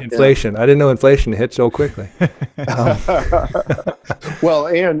 Yeah. Inflation. I didn't know inflation hit so quickly. Well,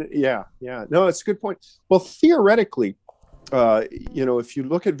 and no, it's a good point. Well, theoretically, if you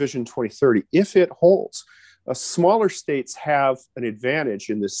look at Vision 2030, if it holds, smaller states have an advantage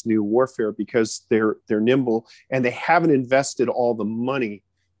in this new warfare because they're nimble and they haven't invested all the money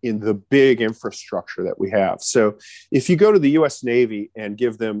in the big infrastructure that we have. So if you go to the U.S. Navy and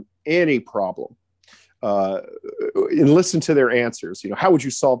give them any problem and listen to their answers, how would you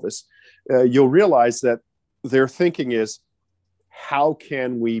solve this? You'll realize that their thinking is, how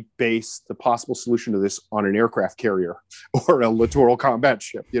can we base the possible solution to this on an aircraft carrier or a littoral combat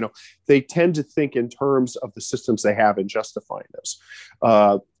ship? They tend to think in terms of the systems they have and justifying those.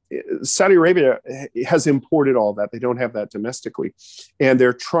 Saudi Arabia has imported all that. They don't have that domestically. And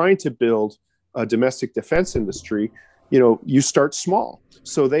they're trying to build a domestic defense industry. You start small.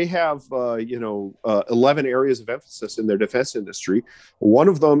 So they have, 11 areas of emphasis in their defense industry. One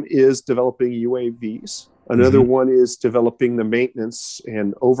of them is developing UAVs. Another one is developing the maintenance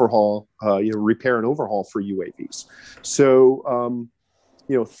and overhaul, repair and overhaul for UAVs. So,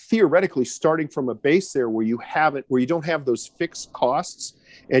 theoretically, starting from a base there where you don't have those fixed costs,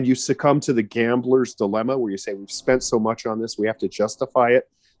 and you succumb to the gambler's dilemma where you say, we've spent so much on this, we have to justify it,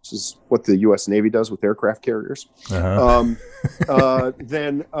 which is what the U.S. Navy does with aircraft carriers. Then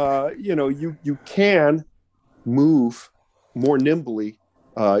you can move more nimbly,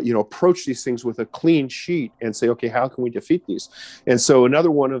 approach these things with a clean sheet and say, okay, how can we defeat these? And so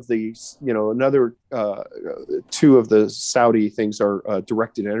another one of these, two of the Saudi things are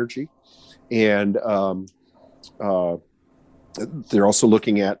directed energy, and they're also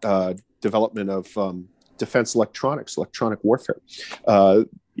looking at development of defense electronics, electronic warfare.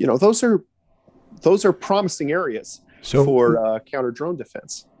 Those are promising areas for counter drone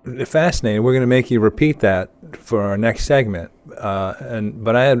defense. Fascinating. We're going to make you repeat that for our next segment.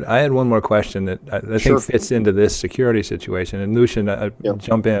 But I had one more question that I think fits into this security situation. And Lucian,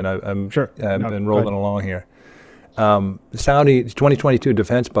 jump in. I'm sure. I've been rolling along here. Saudi 2022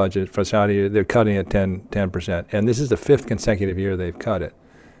 defense budget for Saudi, they're cutting it 10%, and this is the 5th consecutive year they've cut it.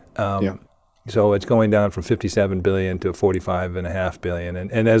 So it's going down from 57 billion to 45.5 billion,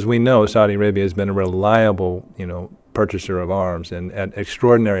 and as we know, Saudi Arabia has been a reliable, purchaser of arms and at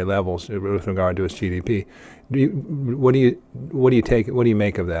extraordinary levels with regard to its GDP. What do you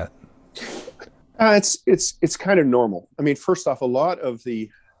make of that? It's kind of normal. I mean, first off, a lot of the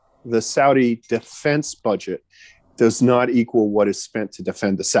Saudi defense budget does not equal what is spent to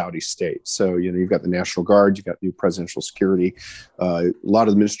defend the Saudi state. So, you've got the National Guard, you've got new presidential security. A lot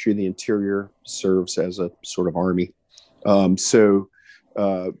of the Ministry of the Interior serves as a sort of army. So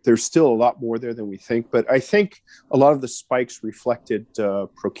there's still a lot more there than we think. But I think a lot of the spikes reflected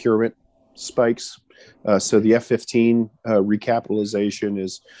procurement spikes. So the F-15 recapitalization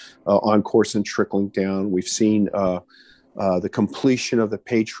is on course and trickling down. We've seen the completion of the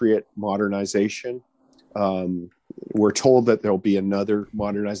Patriot modernization. We're told that there'll be another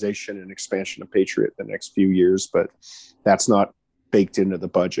modernization and expansion of Patriot the next few years, but that's not baked into the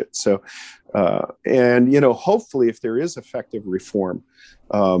budget. So, hopefully if there is effective reform,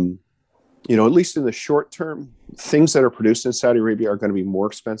 at least in the short term, things that are produced in Saudi Arabia are going to be more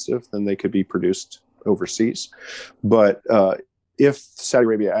expensive than they could be produced overseas. But if Saudi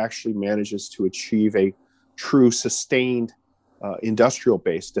Arabia actually manages to achieve a true sustained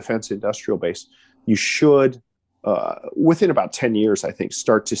defense industrial base, you should, within about 10 years, I think,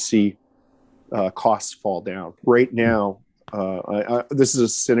 start to see costs fall down. Right now, this is a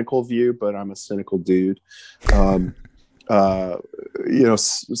cynical view, but I'm a cynical dude. So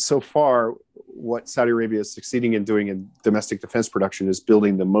far, what Saudi Arabia is succeeding in doing in domestic defense production is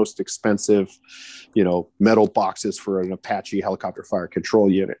building the most expensive, metal boxes for an Apache helicopter fire control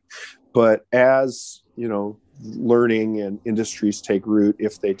unit. But as, learning and industries take root,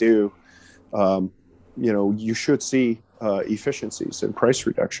 if they do, you should see efficiencies and price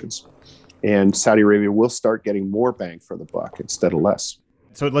reductions. And Saudi Arabia will start getting more bang for the buck instead of less.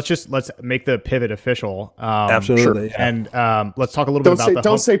 So let's make the pivot official. Absolutely. Sure. And let's talk a little bit about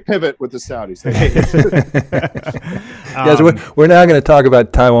don't say pivot with the Saudis. Yes, we're now going to talk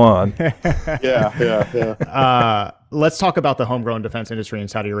about Taiwan. Yeah. Let's talk about the homegrown defense industry in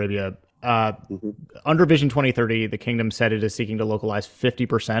Saudi Arabia. Under Vision 2030, the kingdom said it is seeking to localize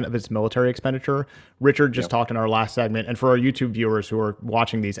 50% of its military expenditure. Richard just talked in our last segment. And for our YouTube viewers who are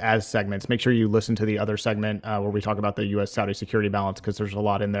watching these as segments, make sure you listen to the other segment where we talk about the U.S. Saudi security balance, because there's a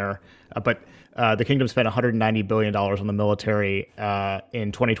lot in there. But the kingdom spent $190 billion on the military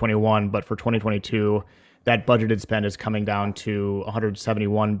in 2021. But for 2022, that budgeted spend is coming down to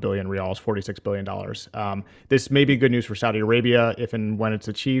 171 billion riyals, $46 billion. This may be good news for Saudi Arabia if and when it's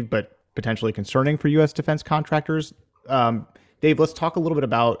achieved, but potentially concerning for U.S. defense contractors. Dave, let's talk a little bit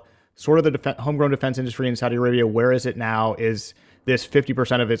about sort of the homegrown defense industry in Saudi Arabia. Where is it now? Is this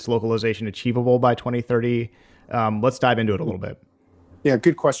 50% of its localization achievable by 2030? Let's dive into it a little bit. Yeah,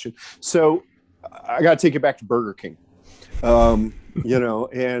 good question. So I got to take it back to Burger King. 5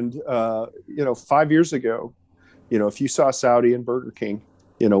 years ago, if you saw Saudi and Burger King,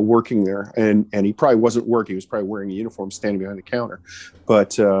 working there, and he probably wasn't working, he was probably wearing a uniform standing behind the counter,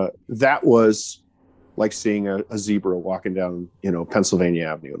 but that was like seeing a zebra walking down, Pennsylvania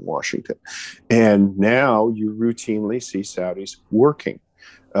Avenue in Washington. And now you routinely see Saudis working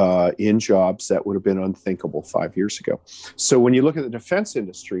in jobs that would have been unthinkable 5 years ago. So when you look at the defense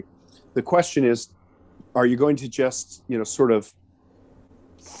industry, the question is, are you going to just, sort of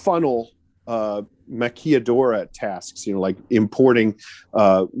funnel maquiladora tasks, like importing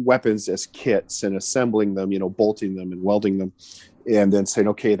weapons as kits and assembling them, bolting them and welding them, and then saying,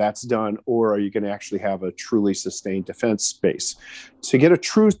 okay, that's done? Or are you going to actually have a truly sustained defense space? To get a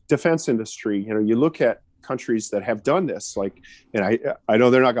true defense industry, you look at countries that have done this, and I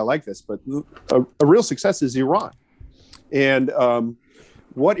know they're not going to like this, but a real success is Iran. And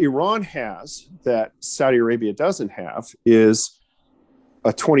what Iran has that Saudi Arabia doesn't have is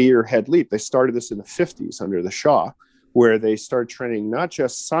a 20-year head leap. They started this in the 50s under the Shah, where they started training not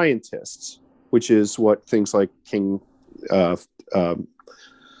just scientists, which is what things like King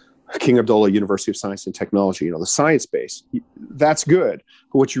Abdullah University of Science and Technology, the science base, that's good.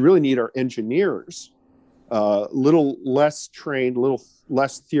 But what you really need are engineers, little less trained, little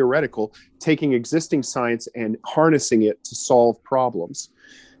less theoretical, taking existing science and harnessing it to solve problems.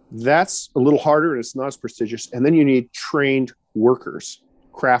 That's a little harder and it's not as prestigious. And then you need trained workers,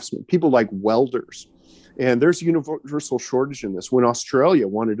 craftsmen, people like welders. And there's a universal shortage in this. When Australia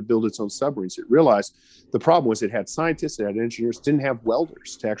wanted to build its own submarines, it realized the problem was it had scientists, it had engineers, didn't have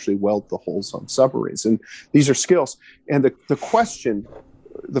welders to actually weld the holes on submarines. And these are skills. And the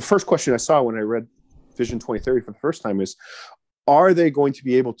first question I saw when I read Vision 2030 for the first time is, are they going to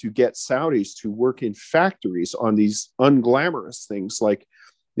be able to get Saudis to work in factories on these unglamorous things like,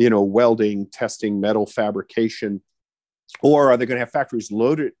 welding, testing, metal fabrication? Or are they going to have factories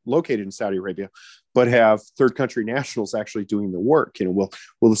located in Saudi Arabia, but have third country nationals actually doing the work? Will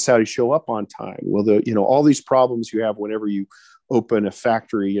the Saudis show up on time? Will all these problems you have whenever you open a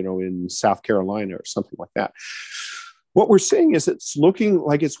factory, in South Carolina or something like that? What we're seeing is it's looking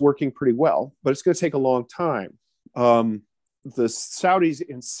like it's working pretty well, but it's going to take a long time. The Saudis'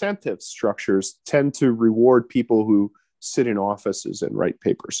 incentive structures tend to reward people who sit in offices and write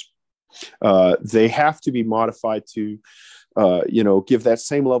papers. They have to be modified to, give that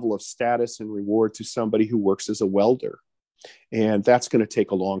same level of status and reward to somebody who works as a welder. And that's going to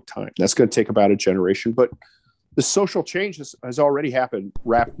take a long time. That's going to take about a generation. But the social change has already happened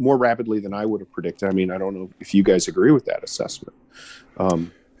more rapidly than I would have predicted. I mean, I don't know if you guys agree with that assessment.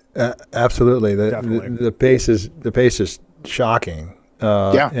 Absolutely. The pace is shocking.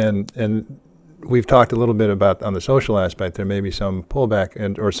 And we've talked a little bit about on the social aspect, there may be some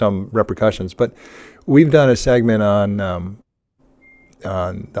pullback or some repercussions, but we've done a segment on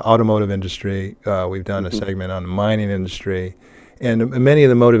the automotive industry. We've done a segment on the mining industry, and many of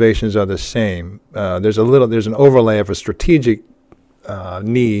the motivations are the same. There's an overlay of a strategic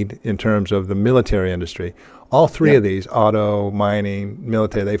need in terms of the military industry. All three of these, auto, mining,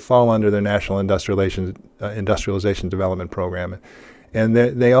 military, they fall under the National Industrialization Development Program. And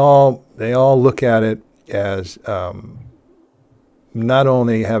they all look at it as not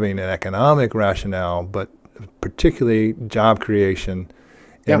only having an economic rationale, but particularly job creation.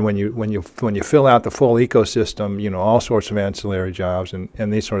 And when you fill out the full ecosystem, all sorts of ancillary jobs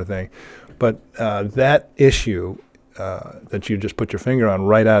and these sort of things. But that issue that you just put your finger on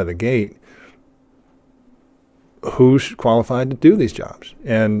right out of the gate, who's qualified to do these jobs,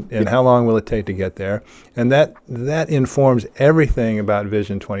 and how long will it take to get there? And that informs everything about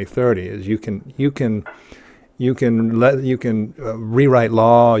Vision 2030. Is you can rewrite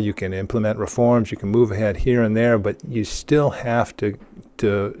law, you can implement reforms, you can move ahead here and there, but you still have to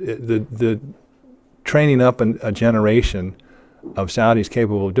the training up a generation of Saudis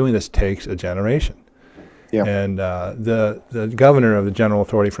capable of doing this takes a generation. Yeah. And the governor of the General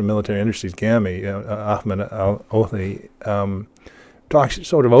Authority for Military Industries, GAMI, Ahmed Al-Othli, talks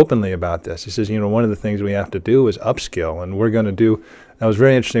sort of openly about this. He says, one of the things we have to do is upskill, and we're going to do. That was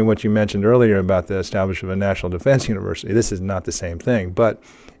very interesting what you mentioned earlier about the establishment of a national defense university. This is not the same thing, but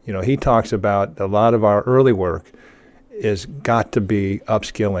he talks about a lot of our early work is got to be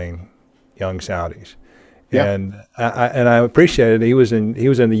upskilling young Saudis. Yeah. And I appreciated it. He was in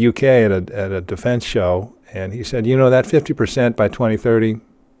the UK at a defense show. And he said, that 50% by 2030,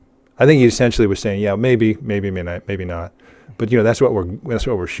 I think he essentially was saying, maybe not. But, that's what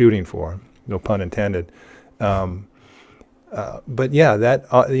we're shooting for, no pun intended. But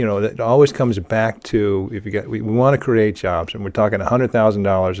that always comes back to we want to create jobs, and we're talking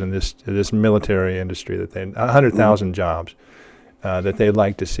 $100,000 in this military industry 100,000 jobs that they'd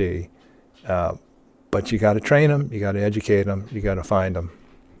like to see. But you got to train them, you got to educate them, you got to find them.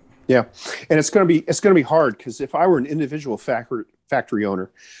 Yeah, and it's going to be hard, because if I were an individual factory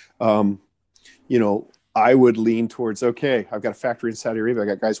owner, I would lean towards, okay, I've got a factory in Saudi Arabia. I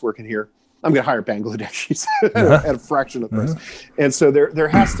got guys working here. I'm going to hire Bangladeshis at a fraction of the price. And so there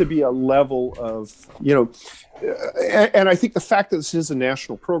has to be a level of, and I think the fact that this is a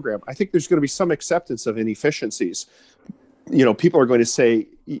national program, I think there's going to be some acceptance of inefficiencies. People are going to say,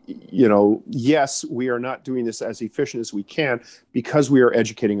 yes, we are not doing this as efficient as we can because we are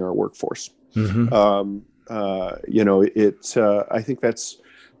educating our workforce. I think that's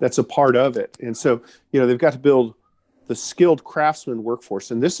a part of it. And so, they've got to build the skilled craftsman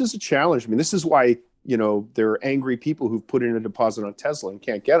workforce. And this is a challenge. I mean, this is why, there are angry people who've put in a deposit on Tesla and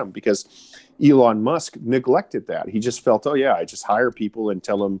can't get them, because Elon Musk neglected that. He just felt, oh yeah, I just hire people and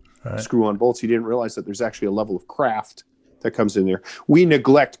tell them screw on bolts. He didn't realize that there's actually a level of craft that comes in there. We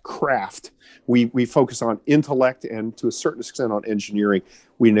neglect craft. We focus on intellect and to a certain extent on engineering.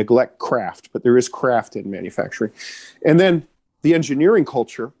 We neglect craft, but there is craft in manufacturing. And then the engineering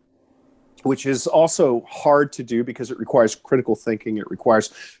culture, which is also hard to do because it requires critical thinking. It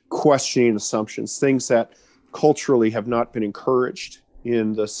requires questioning assumptions, things that culturally have not been encouraged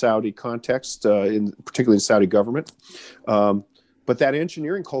in the Saudi context, particularly in the Saudi government. But that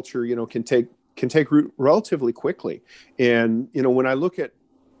engineering culture, can take root relatively quickly. And, when I look at,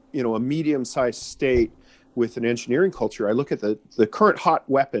 a medium-sized state with an engineering culture, I look at the current hot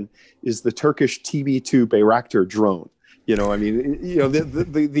weapon is the Turkish TB2 Bayraktar drone. You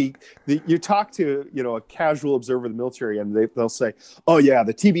talk to, a casual observer of the military and they'll say, oh yeah,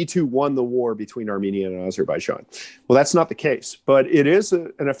 the TB2 won the war between Armenia and Azerbaijan. Well, that's not the case, but it is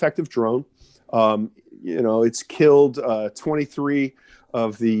an effective drone. It's killed 23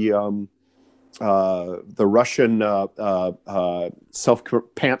 of the Russian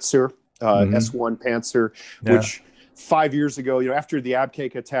self-Panzer, S1 Panzer, which 5 years ago, after the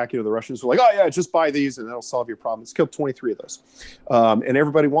Abkhaz attack, the Russians were like, oh yeah, just buy these and that'll solve your problem. It's killed 23 of those. And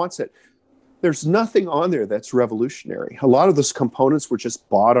everybody wants it. There's nothing on there that's revolutionary. A lot of those components were just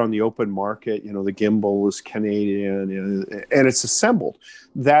bought on the open market. The gimbal is Canadian and it's assembled.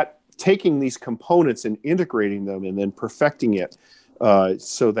 That taking these components and integrating them and then perfecting it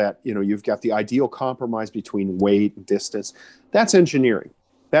so that, you've got the ideal compromise between weight and distance, that's engineering.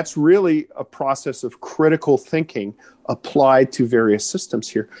 That's really a process of critical thinking applied to various systems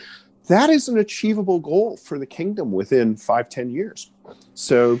here. That is an achievable goal for the kingdom within 5-10 years.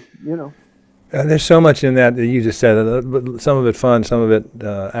 So, there's so much in that you just said, but some of it fun, some of it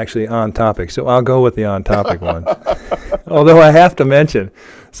actually on topic. So I'll go with the on topic one. Although I have to mention,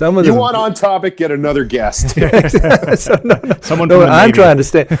 some of you want on topic, get another guest. I'm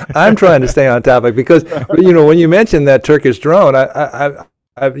trying to stay on topic because when you mentioned that Turkish drone,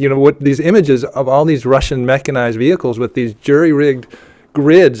 what these images of all these Russian mechanized vehicles with these jury-rigged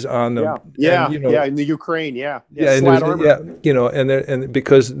grids on them. In the Ukraine, flat armor. And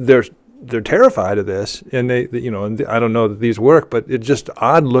because they're terrified of this, and and I don't know that these work, but it's just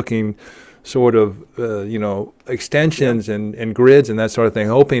odd-looking sort of extensions and grids and that sort of thing,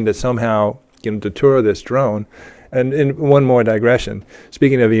 hoping to somehow deter this drone. And one more digression.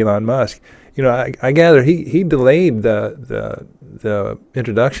 Speaking of Elon Musk, I gather he delayed the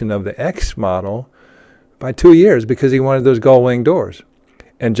introduction of the X model by 2 years because he wanted those gull wing doors.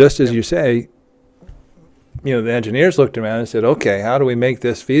 And just as you say, the engineers looked around and said, okay, how do we make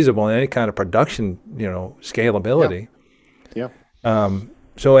this feasible in any kind of production, scalability?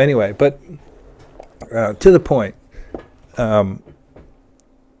 So anyway, but to the point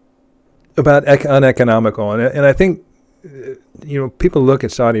about uneconomical, and I think, people look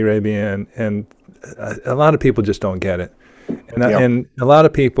at Saudi Arabia and a lot of people just don't get it. And a lot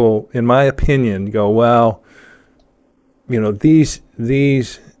of people, in my opinion, go, well, these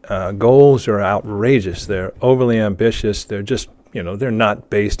goals are outrageous. They're overly ambitious. They're just, they're not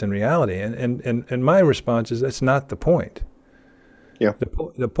based in reality. And my response is that's not the point.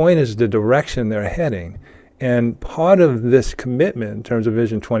 The point is the direction they're heading. And part of this commitment in terms of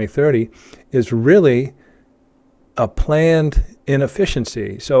Vision 2030 is really a planned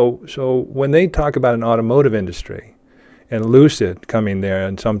inefficiency. So when they talk about an automotive industry and Lucid coming there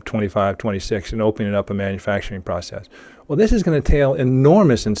in some 25, 26 and opening up a manufacturing process, well, this is going to entail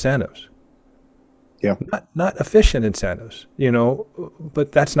enormous incentives. Not efficient incentives,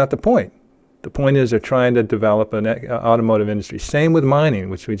 but that's not the point. The point is they're trying to develop an automotive industry. Same with mining,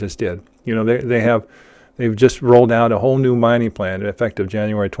 which we just did. They've just rolled out a whole new mining plan effective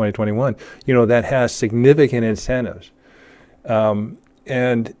January 2021, that has significant incentives. I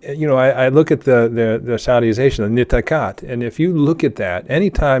look at the Saudization, the nitakat, and if you look at that,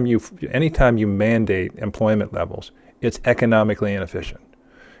 anytime you mandate employment levels, it's economically inefficient.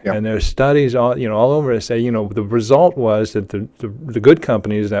 And there's studies all over that say, the result was that the good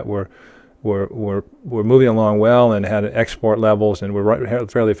companies that were were moving along well and had export levels and were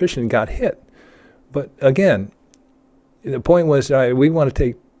fairly efficient and got hit. But again, the point was we want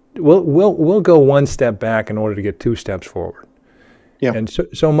to we'll go one step back in order to get two steps forward. Yeah. And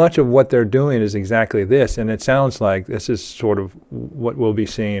so much of what they're doing is exactly this, and it sounds like this is sort of what we'll be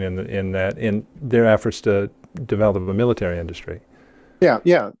seeing in their efforts to develop a military industry.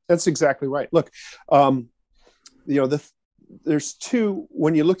 Yeah, that's exactly right. Look, there's two,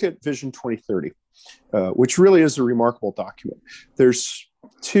 when you look at Vision 2030, which really is a remarkable document, there's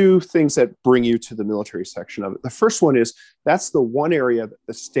two things that bring you to the military section of it. The first one is that's the one area that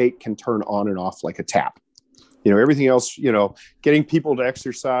the state can turn on and off like a tap. Everything else, getting people to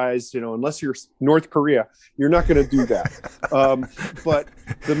exercise, unless you're North Korea, you're not going to do that. But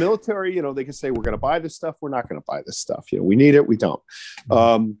the military, they can say, we're going to buy this stuff. We're not going to buy this stuff. We need it. We don't.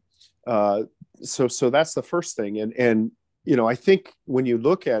 So that's the first thing. And I think when you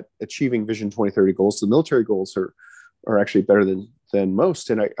look at achieving Vision 2030 goals, the military goals are actually better than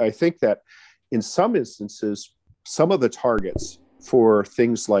most. And I think that in some instances, some of the targets for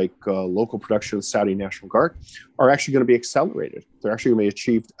things like local production of the Saudi National Guard are actually going to be accelerated. They're actually going to be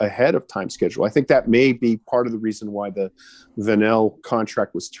achieved ahead of time schedule. I think that may be part of the reason why the Vanel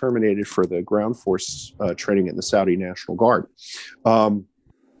contract was terminated for the ground force training in the Saudi National Guard.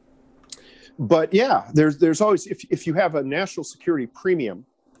 But yeah, there's always, if you have a national security premium,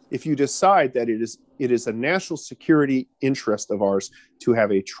 if you decide that it is a national security interest of ours to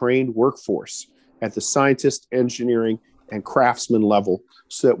have a trained workforce at the scientist, engineering, and craftsman level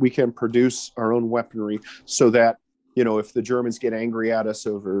so that we can produce our own weaponry so that, if the Germans get angry at us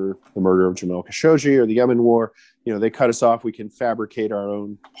over the murder of Jamal Khashoggi or the Yemen war, they cut us off, we can fabricate our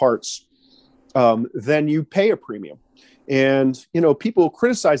own parts, then you pay a premium. And, people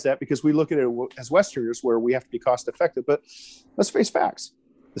criticize that because we look at it as Westerners where we have to be cost effective, but let's face facts.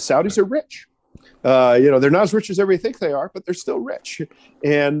 The Saudis are rich. They're not as rich as everybody thinks they are, but they're still rich.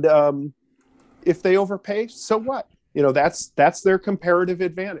 And if they overpay, so what? That's their comparative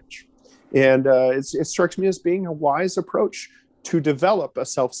advantage. And it strikes me as being a wise approach to develop a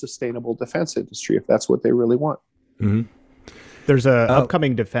self-sustainable defense industry, if that's what they really want. Mm-hmm. There's a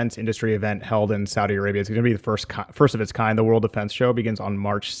upcoming defense industry event held in Saudi Arabia. It's going to be the first of its kind. The World Defense Show begins on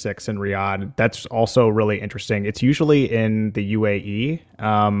March 6th in Riyadh. That's also really interesting. It's usually in the UAE,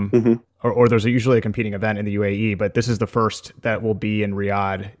 or there's usually a competing event in the UAE, but this is the first that will be in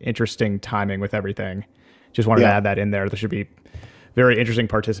Riyadh. Interesting timing with everything. Just wanted to add that in there. There should be very interesting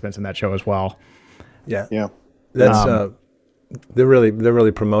participants in that show as well. Yeah. That's they're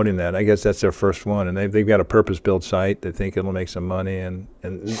really promoting that. I guess that's their first one, and they've got a purpose-built site. They think it'll make some money, and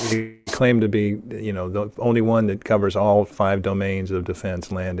they claim to be the only one that covers all 5 domains of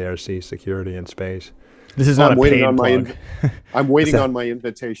defense: land, air, sea, security, and space. This is not a paid plug. I'm waiting on my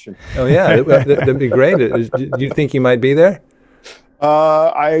invitation. Oh yeah, that'd be great. Do you think you might be there?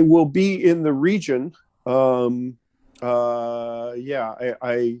 I will be in the region.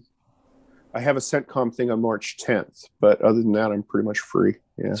 I have a CENTCOM thing on March 10th, but other than that, I'm pretty much free.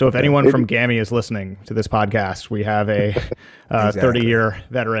 Yeah. So if anyone from GAMI is listening to this podcast, we have a 30-year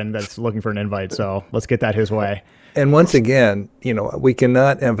veteran that's looking for an invite. So let's get that his way. And once again, we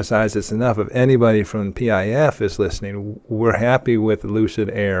cannot emphasize this enough. If anybody from PIF is listening, we're happy with Lucid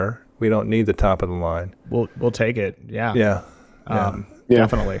Air. We don't need the top of the line. We'll take it. Yeah. Yeah.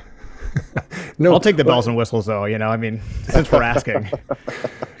 Definitely. No, I'll take the bells and whistles, though. Since we're asking.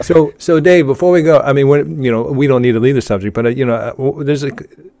 So Dave, before we go, we don't need to leave the subject, but there's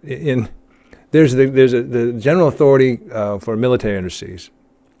the General Authority for Military Industries,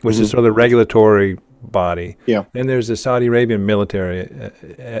 which is sort of the regulatory body. Yeah. And there's the Saudi Arabian military,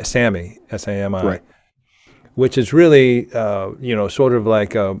 SAMI, S-A-M-I, right, which is really sort of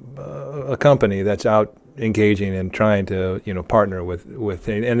like a company that's out engaging and trying to partner with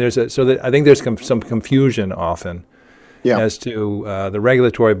and I think there's some confusion often as to the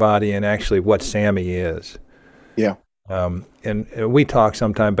regulatory body and actually what SAMI is. Yeah. And we talked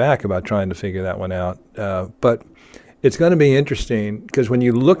some time back about trying to figure that one out. But it's going to be interesting because when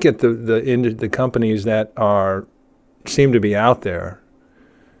you look at the companies that seem to be out there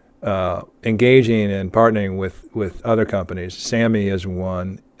engaging and partnering with other companies, SAMI is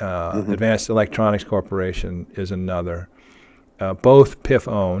one. Advanced Electronics Corporation is another. Both PIF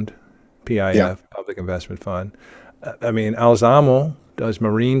owned, PIF, Public Investment Fund. Alzamo does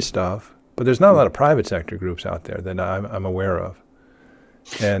marine stuff, but there's not a lot of private sector groups out there that I'm aware of.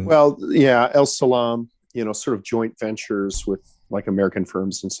 And El Salam, sort of joint ventures with like American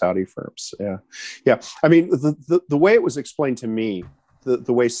firms and Saudi firms. Yeah. I mean, the way it was explained to me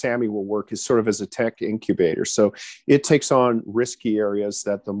the way SAMI will work is sort of as a tech incubator. So it takes on risky areas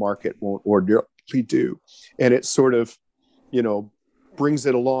that the market won't ordinarily do. And it sort of, brings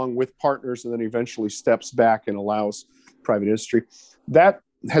it along with partners and then eventually steps back and allows private industry. That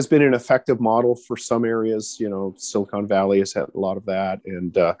has been an effective model for some areas. Silicon Valley has had a lot of that.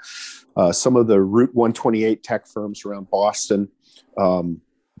 And some of the Route 128 tech firms around Boston.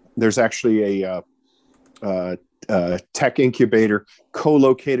 There's actually a tech incubator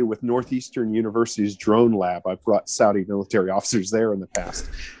co-located with Northeastern University's drone lab. I've brought Saudi military officers there in the past.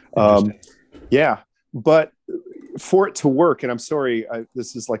 But for it to work, and I'm sorry,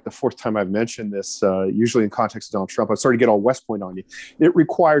 this is like the fourth time I've mentioned this, usually in context of Donald Trump. I'm sorry to get all West Point on you. It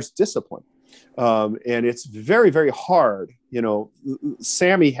requires discipline. And it's very, very hard.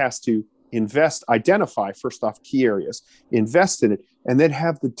 SAMI has to identify first off key areas, invest in it, and then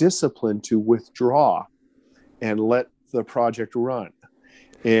have the discipline to withdraw and let the project run.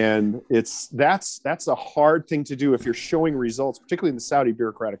 And that's a hard thing to do if you're showing results, particularly in the Saudi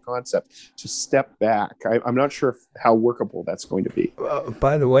bureaucratic concept, to step back. I'm not sure how workable that's going to be.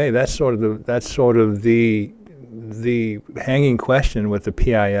 By the way, that's sort of the hanging question with the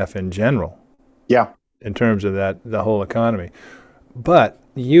PIF in general. Yeah. In terms of the whole economy. But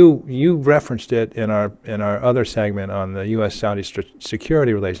you referenced it in our other segment on the U.S. Saudi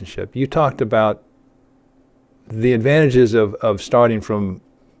security relationship. You talked about the advantages of starting from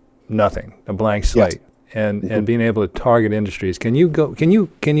nothing, a blank slate, and being able to target industries. Can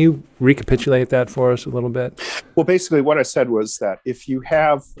you recapitulate that for us a little bit? Well, basically what I said was that if you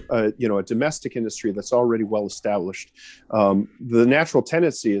have a domestic industry that's already well established, the natural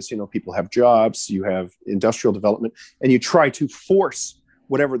tendency is, people have jobs, you have industrial development, and you try to force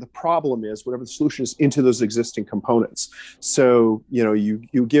whatever the problem is, whatever the solution is, into those existing components. So,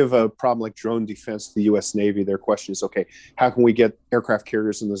 you give a problem like drone defense to the U.S. Navy. Their question is, okay, how can we get aircraft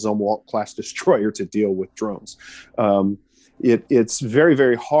carriers in the Zumwalt-class destroyer to deal with drones? It's very,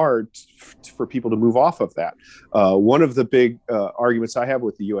 very hard for people to move off of that. One of the big arguments I have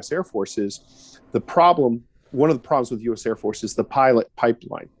with the U.S. Air Force is one of the problems with the U.S. Air Force is the pilot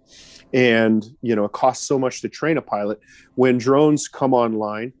pipeline. And, it costs so much to train a pilot. When drones come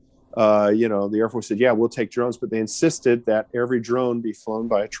online, the Air Force said, yeah, we'll take drones, but they insisted that every drone be flown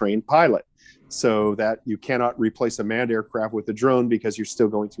by a trained pilot so that you cannot replace a manned aircraft with a drone because you're still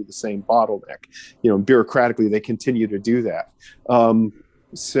going through the same bottleneck. Bureaucratically, they continue to do that.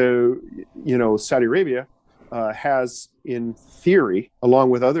 Saudi Arabia has, in theory, along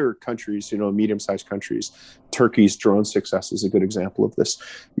with other countries, medium-sized countries, Turkey's drone success is a good example of this.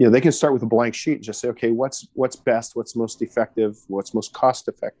 They can start with a blank sheet and just say, okay, what's best, what's most effective, what's most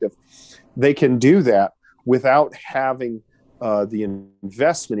cost-effective. They can do that without having the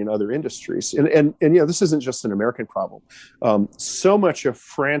investment in other industries. And this isn't just an American problem. So much of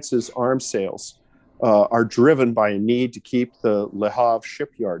France's arms sales are driven by a need to keep the Le Havre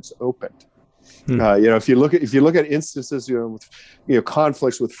shipyards open. If you look at instances, with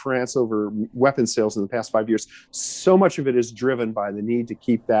conflicts with France over weapons sales in the past 5 years, so much of it is driven by the need to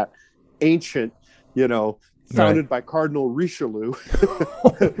keep that ancient, founded by Cardinal Richelieu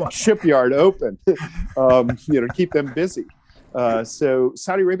shipyard open, to keep them busy. So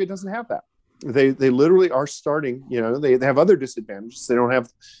Saudi Arabia doesn't have that. They literally are starting. They have other disadvantages. They don't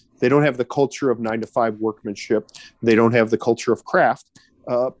have the culture of 9-to-5 workmanship. They don't have the culture of craft.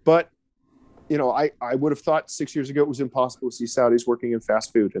 But I would have thought 6 years ago it was impossible to see Saudis working in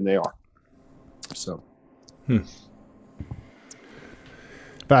fast food, and they are. So,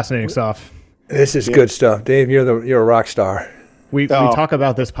 fascinating stuff. This is good stuff, Dave. You're a rock star. We talk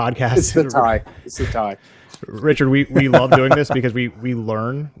about this podcast. It's the tie. Richard, we love doing this because we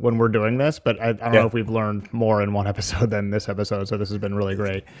learn when we're doing this, but I don't know if we've learned more in one episode than this episode. So this has been really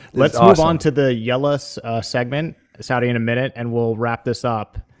great. Let's move on to the Yellis segment, Saudi in a minute, and we'll wrap this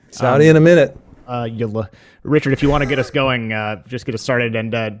up. Saudi in a minute. Richard, if you want to get us going, just get us started.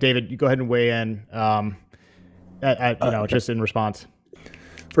 And David, you go ahead and weigh in, just in response.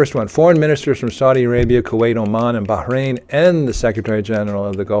 First one, foreign ministers from Saudi Arabia, Kuwait, Oman, and Bahrain, and the Secretary General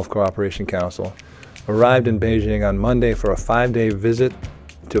of the Gulf Cooperation Council arrived in Beijing on Monday for a 5-day visit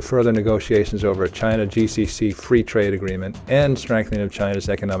to further negotiations over a China-GCC free trade agreement and strengthening of China's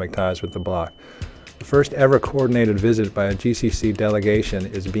economic ties with the bloc. The first ever coordinated visit by a GCC delegation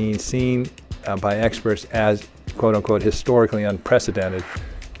is being seen by experts as, quote-unquote, historically unprecedented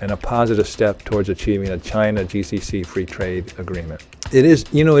and a positive step towards achieving a China-GCC free trade agreement. It is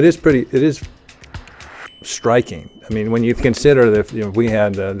striking. I mean, when you consider that we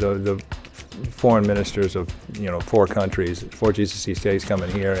had the foreign ministers of 4 countries, 4 GCC states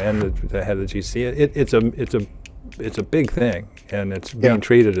coming here, and the head of the GCC, it's a it's a big thing, and it's being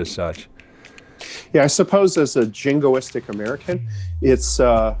treated as such. Yeah, I suppose as a jingoistic American, it's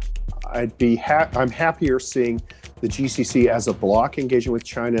I'm happier seeing the GCC as a bloc engaging with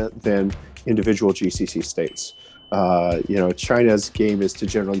China than individual GCC states. China's game is to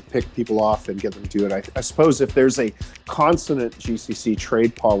generally pick people off and get them to do it. I suppose if there's a consonant GCC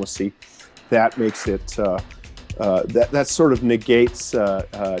trade policy, that makes it that sort of negates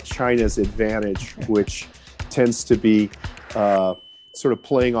China's advantage, which tends to be sort of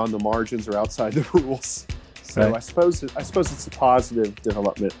playing on the margins or outside the rules. So right. I suppose it's a positive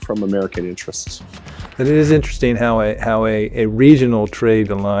development from American interests. And it is interesting how a regional trade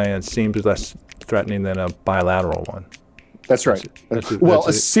alliance seems less threatening than a bilateral one. That's right.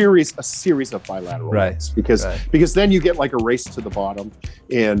 A series of bilateral ones, because then you get like a race to the bottom,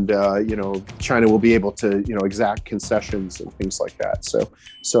 and China will be able to exact concessions and things like that. So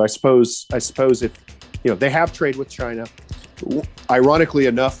I suppose if they have trade with China. Ironically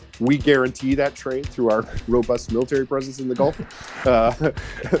enough, we guarantee that trade through our robust military presence in the Gulf.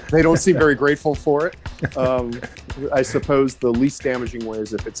 They don't seem very grateful for it. I suppose the least damaging way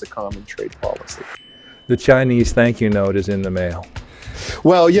is if it's a common trade policy. The Chinese thank you note is in the mail.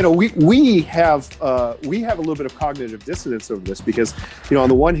 Well, we have a little bit of cognitive dissonance over this because, on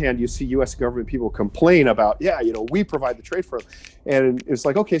the one hand, you see U.S. government people complain about, we provide the trade for them. And it's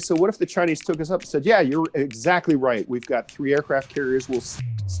like, okay, so what if the Chinese took us up and said, yeah, you're exactly right. We've got 3 aircraft carriers. We'll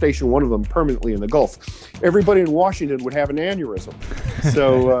station one of them permanently in the Gulf. Everybody in Washington would have an aneurysm.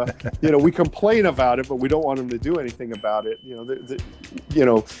 So, we complain about it, but we don't want them to do anything about it.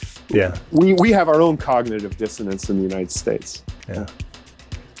 We have our own cognitive dissonance in the United States. Yeah.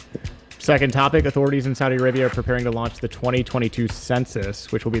 Second topic, authorities in Saudi Arabia are preparing to launch the 2022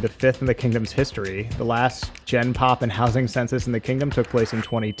 census, which will be the 5th in the kingdom's history. The last gen pop and housing census in the kingdom took place in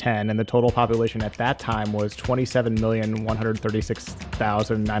 2010, and the total population at that time was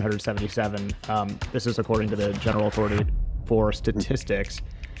 27,136,977. This is according to the General Authority for Statistics.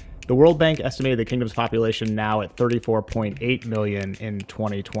 The World Bank estimated the kingdom's population now at 34.8 million in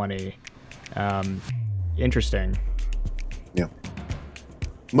 2020. Interesting. Yeah.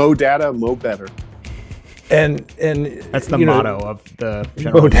 Mo data, mo better. And that's the motto of the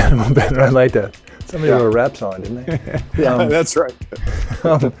General. Mo data, mo better. I like that. Somebody wrote a rap song, didn't they? Yeah, that's right.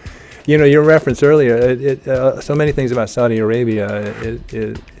 Your reference earlier, so many things about Saudi Arabia,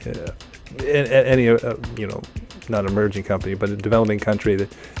 not an emerging company, but a developing country that,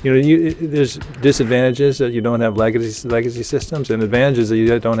 there's disadvantages that you don't have legacy systems and advantages that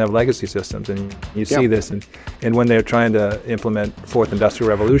you don't have legacy systems. And you see this and when they're trying to implement fourth industrial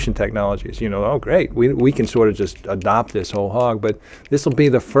revolution technologies, oh, great, we can sort of just adopt this whole hog, but this will be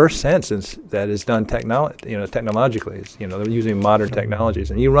the first census that is done technologically. They're using modern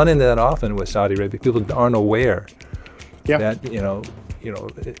technologies. And you run into that often with Saudi Arabia. People aren't aware that,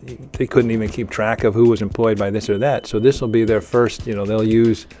 they couldn't even keep track of who was employed by this or that. So this will be their first, they'll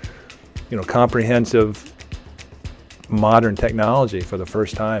use, comprehensive modern technology for the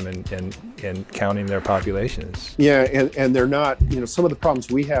first time in counting their populations. Yeah, and they're not, some of the problems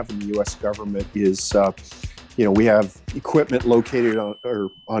we have in the U.S. government is, we have equipment located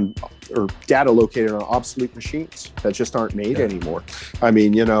on or data located on obsolete machines that just aren't made anymore. I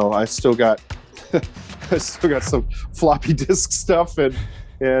mean, I still got some floppy disk stuff, and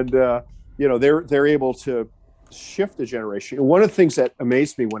they're able to shift the generation. One of the things that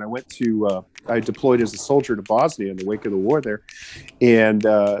amazed me when I went to I deployed as a soldier to Bosnia in the wake of the war there, and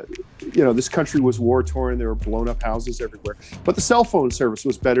this country was war torn. There were blown up houses everywhere, but the cell phone service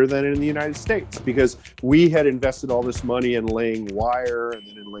was better than in the United States because we had invested all this money in laying wire and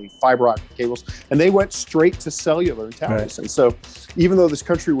then in laying fiber optic cables, and they went straight to cellular and towers. Right. And so even though this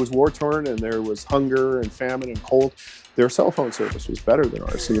country was war torn and there was hunger and famine and cold, their cell phone service was better than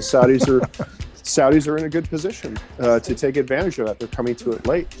ours. And the Saudis are in a good position to take advantage of that. They're coming to it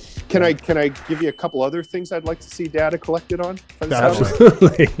late. Can I give you a couple other things I'd like to see data collected on?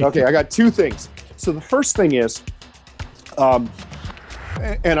 Absolutely. Okay, I got 2 things. So the first thing is,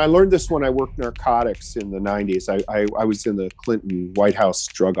 and I learned this when I worked narcotics in the 90s. I was in the Clinton White House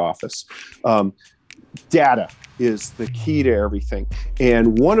drug office. Data is the key to everything.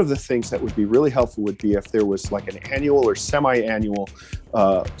 And one of the things that would be really helpful would be if there was like an annual or semi-annual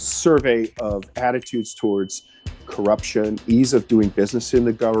survey of attitudes towards corruption, ease of doing business in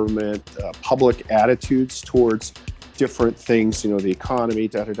the government, public attitudes towards different things, the economy,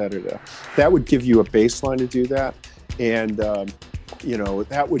 That would give you a baseline to do that. And,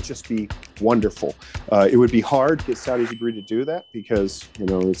 that would just be wonderful. It would be hard to get Saudis agree to do that because,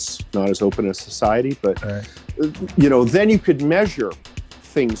 it's not as open a society. But, then you could measure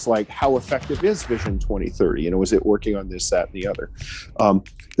things like how effective is Vision 2030? Is it working on this, that, and the other?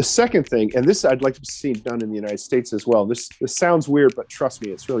 The second thing, and this I'd like to see done in the United States as well. This sounds weird, but trust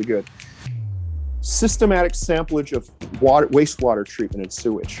me, it's really good. Systematic samplage of wastewater treatment and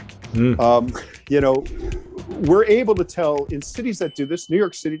sewage. We're able to tell in cities that do this. New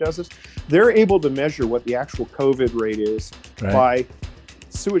York City does this. They're able to measure what the actual COVID rate is by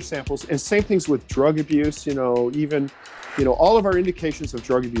sewage samples. And same things with drug abuse. All of our indications of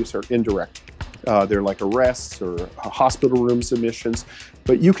drug abuse are indirect. They're like arrests or hospital rooms admissions.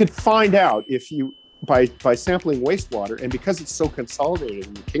 But you could find out if you by sampling wastewater, and because it's so consolidated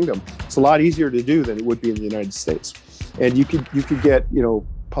in the kingdom, it's a lot easier to do than it would be in the United States. And you could get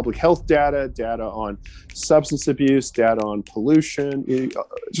public health data on substance abuse, data on pollution,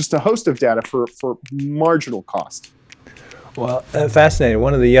 just a host of data for marginal cost. Well, fascinating.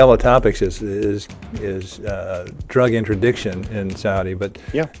 One of the yellow topics is drug interdiction in Saudi, but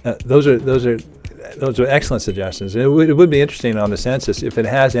those are excellent suggestions. It would be interesting on the census if it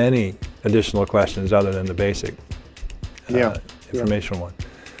has any additional questions other than the basic informational one.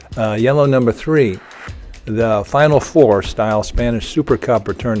 Yellow number 3. The Final Four style Spanish Super Cup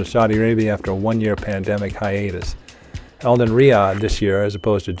returned to Saudi Arabia after a 1-year pandemic hiatus. Held in Riyadh this year as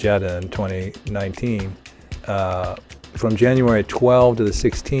opposed to Jeddah in 2019. From January 12 to the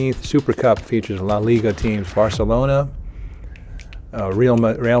 16th, Super Cup features La Liga teams Barcelona, Real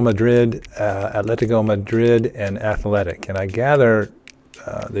Madrid, Atletico Madrid, and Athletic. And I gather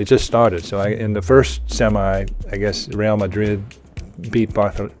they just started. So in the first semi, I guess Real Madrid beat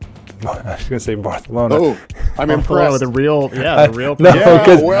Barcelona. I was going to say Barcelona. Oh, I'm impressed. The real. No,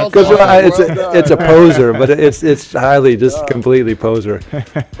 because it's a poser, but it's highly just completely poser.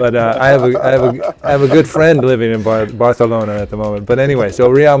 But I have a good friend living in Barcelona at the moment. But anyway, so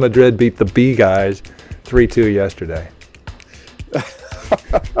Real Madrid beat the B guys 3-2 yesterday.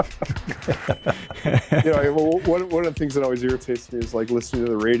 One of the things that always irritates me is like listening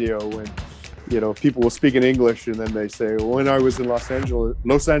to the radio when people will speak in English and then they say, when I was in Los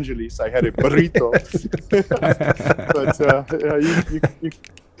Angeles, I had a burrito. But you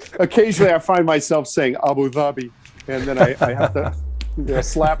occasionally I find myself saying Abu Dhabi, and then I have to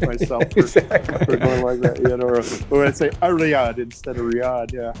slap myself for going like that, or I say Riyadh instead of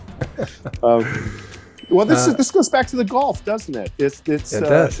Riyadh. Well, this goes back to the golf, doesn't it? It's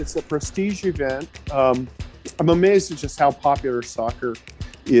a prestige event. I'm amazed at just how popular soccer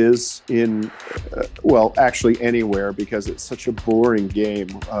is in actually anywhere, because it's such a boring game.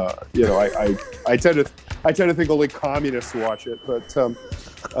 I tend to think only communists watch it, but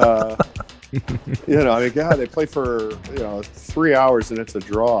God, they play for 3 hours and it's a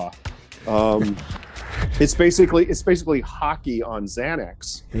draw. It's basically hockey on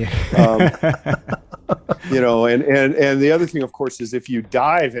Xanax. And the other thing, of course, is if you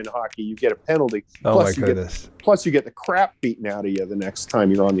dive in hockey, you get a penalty. Plus, my goodness. Plus, you get the crap beaten out of you the next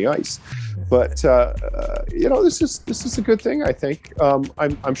time you're on the ice. But this is a good thing, I think.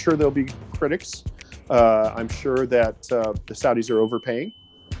 I'm sure there'll be critics. I'm sure that the Saudis are overpaying.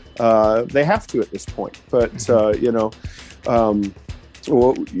 They have to at this point. But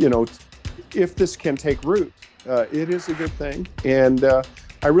if this can take root, it is a good thing. And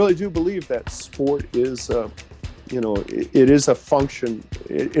I really do believe that sport is, it is a function.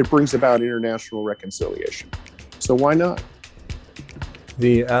 It brings about international reconciliation. So why not?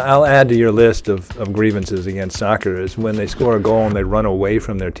 I'll add to your list of grievances against soccer is when they score a goal and they run away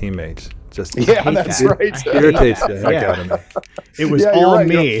from their teammates. Just that's right. It irritates the heck out of me. It was all right.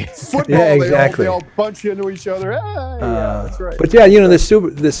 me. Football, exactly. They all bunch into each other. That's right. But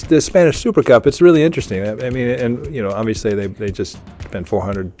this Spanish Super Cup, it's really interesting. I mean, and obviously they just spent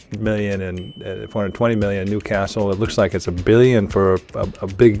 $400 million and $420 million in Newcastle. It looks like it's $1 billion for a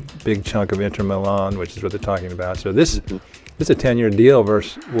big chunk of Inter Milan, which is what they're talking about. So this is a 10-year deal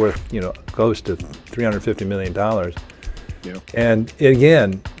worth close to $350 million. Yeah. And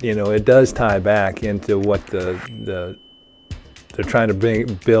again, it does tie back into what they're trying to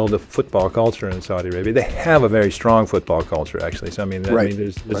build a football culture in Saudi Arabia. They have a very strong football culture, actually. So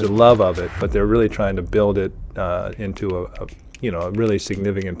there's a love of it, but they're really trying to build it into a really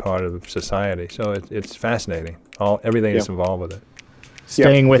significant part of society. So it's fascinating. Everything that's involved with it.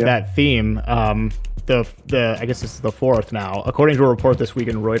 Staying with that theme. I guess this is the fourth now. According to a report this week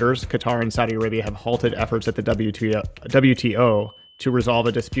in Reuters, Qatar and Saudi Arabia have halted efforts at the WTO to resolve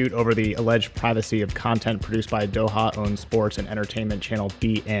a dispute over the alleged privacy of content produced by Doha-owned sports and entertainment channel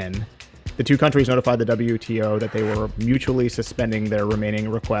beIN. The two countries notified the WTO that they were mutually suspending their remaining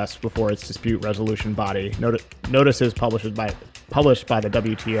requests before its dispute resolution body. Notices published by the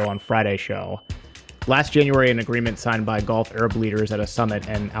WTO on Friday's show. Last January, an agreement signed by Gulf Arab leaders at a summit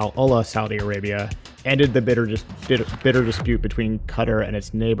in Al Ula, Saudi Arabia, ended the bitter dispute between Qatar and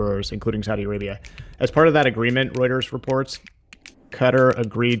its neighbors, including Saudi Arabia. As part of that agreement, Reuters reports, Qatar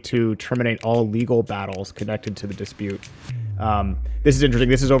agreed to terminate all legal battles connected to the dispute. This is interesting.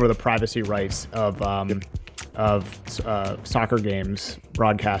 This is over the privacy rights of soccer games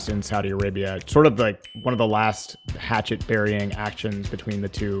broadcast in Saudi Arabia. Sort of like one of the last hatchet-burying actions between the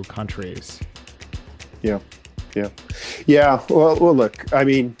two countries. Yeah. Well, look, I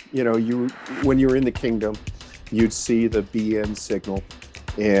mean, when you're in the kingdom, you'd see the BN signal,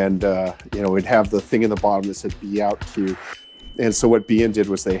 and it'd have the thing in the bottom that said "Be out queue." And so what BN did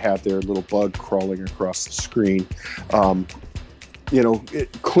was they had their little bug crawling across the screen.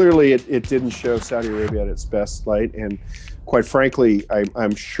 Clearly it didn't show Saudi Arabia at its best light, and quite frankly,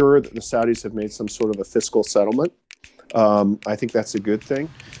 I'm sure that the Saudis have made some sort of a fiscal settlement. I think that's a good thing.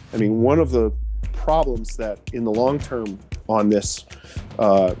 I mean, one of the problems that in the long term on this,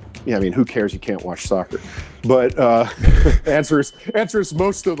 who cares? You can't watch soccer, but answers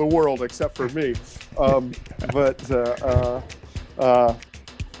most of the world except for me.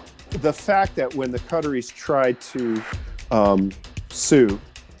 The fact that when the Qataris tried to sue,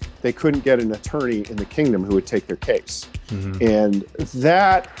 they couldn't get an attorney in the kingdom who would take their case, and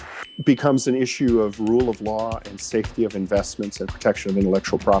that becomes an issue of rule of law and safety of investments and protection of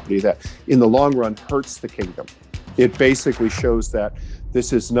intellectual property that in the long run hurts the kingdom. It basically shows that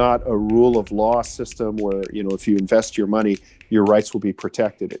this is not a rule of law system where, if you invest your money, your rights will be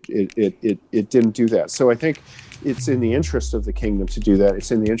protected. It didn't do that. So I think it's in the interest of the kingdom to do that. It's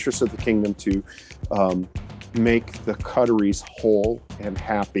in the interest of the kingdom to make the Qataris whole and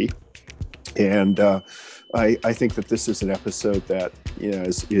happy. And I think that this is an episode that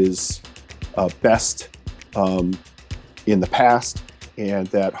is best in the past, and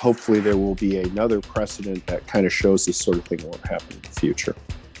that hopefully there will be another precedent that kind of shows this sort of thing won't happen in the future.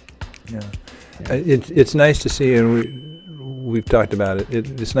 Yeah, it's nice to see, and we've talked about it.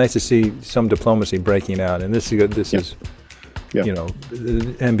 It's nice to see some diplomacy breaking out, and this is. Yeah.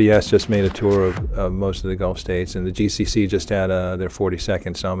 The MBS just made a tour of most of the Gulf states, and the GCC just had their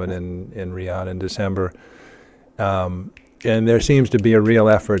 42nd summit in Riyadh in December. And there seems to be a real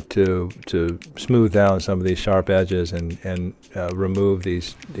effort to smooth down some of these sharp edges and remove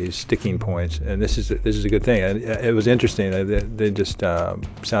these sticking points. And this is a good thing. And it was interesting. They just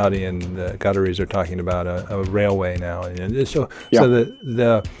Saudi and the Qataris are talking about a railway now, and so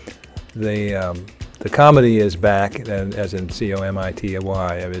the comedy is back, and as in COMITY.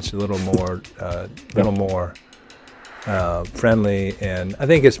 I mean, it's a little more friendly, and I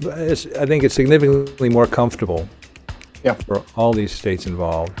think it's significantly more comfortable for all these states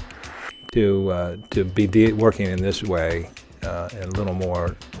involved to be working in this way in a little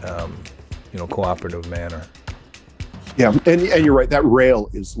more cooperative manner. Yeah, and you're right. That rail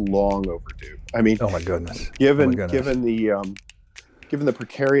is long overdue. I mean, oh my goodness. Given the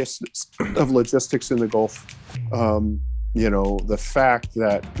precariousness of logistics in the Gulf, the fact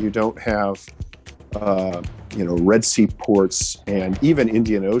that you don't have, Red Sea ports and even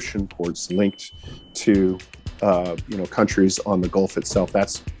Indian Ocean ports linked to, countries on the Gulf itself,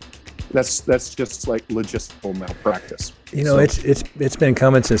 that's just like logistical malpractice. It's been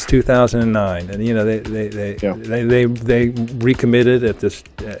coming since 2009, and they recommitted at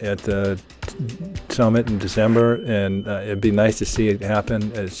the summit in December, and it'd be nice to see it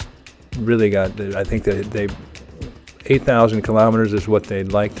happen. It's really got. I think that 8,000 kilometers is what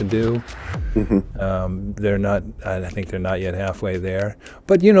they'd like to do. Mm-hmm. They're not. I think they're not yet halfway there.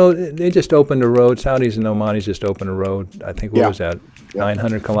 But they just opened a road. Saudis and Omanis just opened a road. I think what was that?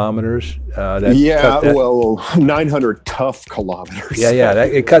 900 kilometers. 900 tough kilometers.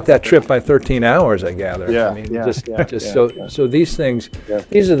 It cut that trip by 13 hours, I gather. So these things,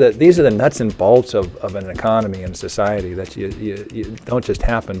 these are the nuts and bolts of an economy and society that you don't just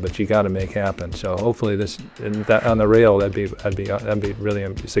happen, but you got to make happen. So hopefully that on the rail, that'd be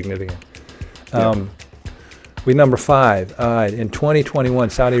really significant. We number 5. In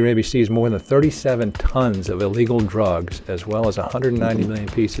 2021, Saudi Arabia seized more than 37 tons of illegal drugs, as well as 190 million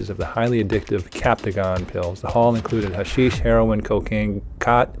pieces of the highly addictive Captagon pills. The haul included hashish, heroin, cocaine,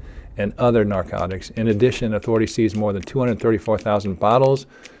 khat, and other narcotics. In addition, authorities seized more than 234,000 bottles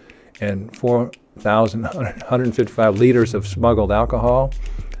and 4,155 liters of smuggled alcohol.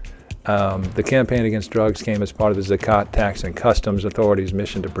 The campaign against drugs came as part of the Zakat tax and customs authorities'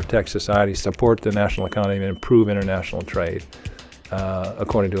 mission to protect society, support the national economy, and improve international trade,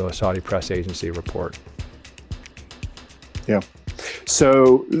 according to a Saudi press agency report. Yeah.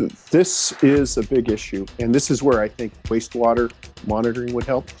 So this is a big issue, and this is where I think wastewater monitoring would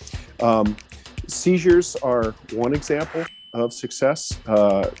help. seizures are one example of success.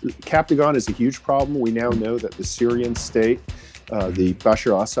 Captagon is a huge problem. We now know that the Syrian state, the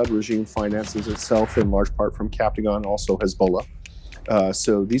Bashar al-Assad regime, finances itself in large part from Captagon, also Hezbollah.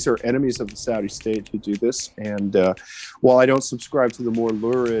 So these are enemies of the Saudi state who do this. And while I don't subscribe to the more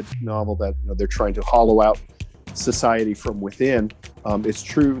lurid novel that they're trying to hollow out society from within, it's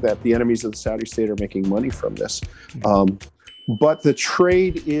true that the enemies of the Saudi state are making money from this. But the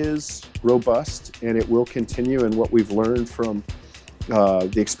trade is robust, and it will continue. And what we've learned from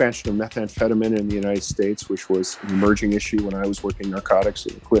the expansion of methamphetamine in the United States, which was an emerging issue when I was working narcotics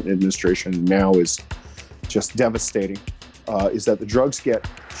in the Clinton administration, and now is just devastating, is that the drugs get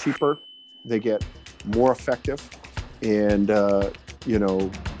cheaper, they get more effective, and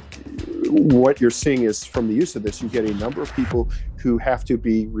what you're seeing is from the use of this, you get a number of people who have to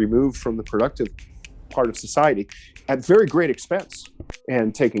be removed from the productive part of society at very great expense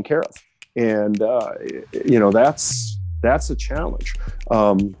and taken care of. And, that's a challenge.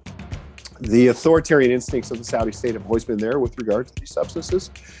 The authoritarian instincts of the Saudi state have always been there with regard to these substances.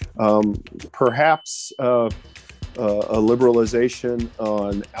 Perhaps a liberalization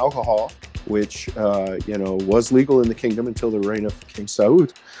on alcohol, which, was legal in the kingdom until the reign of King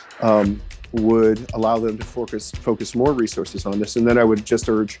Saud, would allow them to focus more resources on this. And then I would just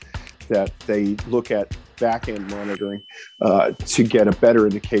urge that they look at back-end monitoring to get a better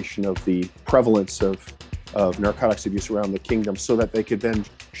indication of the prevalence of narcotics abuse around the kingdom, so that they could then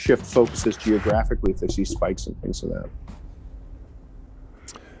shift focuses geographically if they see spikes and things like that.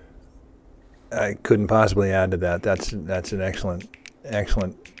 I couldn't possibly add to that. That's an excellent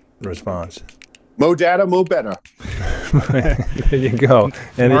response. Mo data, mo better. There you go.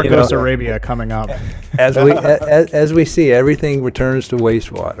 And Marcos Arabia coming up. As we see, everything returns to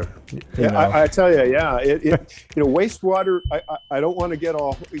wastewater. I tell you, wastewater. I don't want to get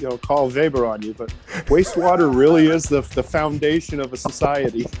all call Weber on you, but wastewater really is the foundation of a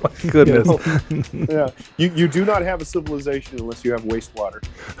society. My goodness. You do not have a civilization unless you have wastewater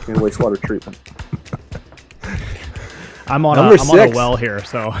and wastewater treatment. I'm on a well here,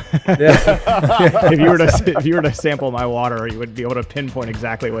 so if you were to sample my water, you would be able to pinpoint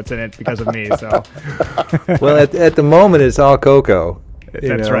exactly what's in it because of me. So, well, at the moment, it's all cocoa.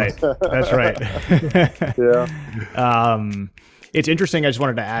 That's right. That's right. Yeah. It's interesting. I just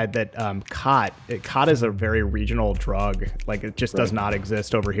wanted to add that khat is a very regional drug. Like, it just does not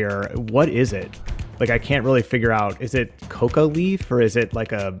exist over here. What is it? Like, I can't really figure out. Is it coca leaf, or is it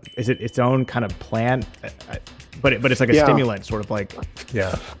its own kind of plant? But it's like a stimulant, sort of like.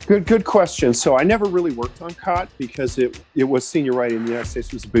 Yeah. Good question. So I never really worked on khat because it was seen, you're right, in the United States,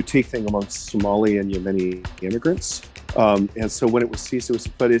 it was a boutique thing amongst Somali and Yemeni immigrants. And so when it was seized,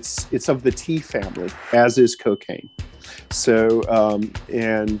 it's of the tea family, as is cocaine. So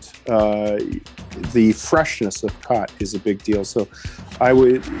the freshness of khat is a big deal. So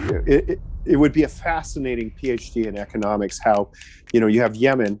it would be a fascinating PhD in economics how, you have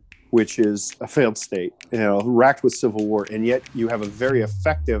Yemen, which is a failed state, racked with civil war, and yet you have a very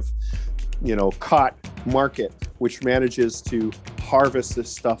effective, khat market, which manages to harvest this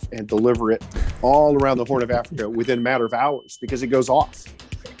stuff and deliver it all around the Horn of Africa within a matter of hours because it goes off.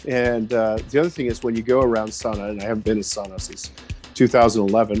 And the other thing is, when you go around Sana'a, and I haven't been to Sana'a since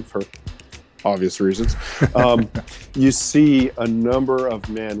 2011 for obvious reasons, you see a number of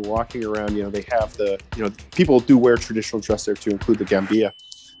men walking around. They have people do wear traditional dress there, to include the gambia,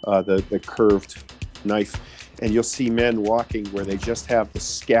 the curved knife. And you'll see men walking where they just have the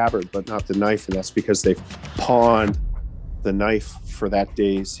scabbard, but not the knife. And that's because they've pawned the knife for that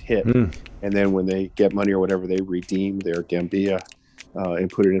day's hit. And then when they get money or whatever, they redeem their gambia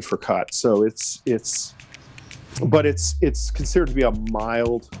and put it in for khat. So it's considered to be a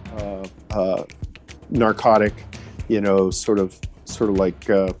mild narcotic, sort of like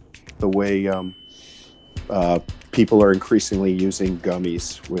the way people are increasingly using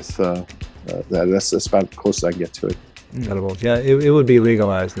gummies with that's about as close as I can get to it. Edibles. Yeah, it would be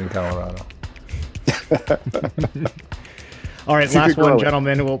legalized in Colorado. All right, last one,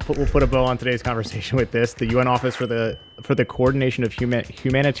 gentlemen. We'll put a bow on today's conversation with this. The UN Office for the Coordination of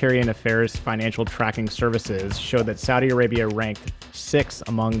Humanitarian Affairs Financial Tracking Services showed that Saudi Arabia ranked 6th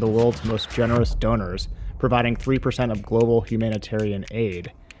among the world's most generous donors, providing 3% of global humanitarian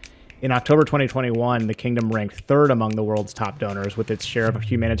aid. In October 2021, the kingdom ranked 3rd among the world's top donors, with its share of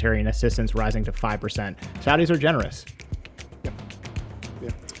humanitarian assistance rising to 5%. Saudis are generous. Yeah.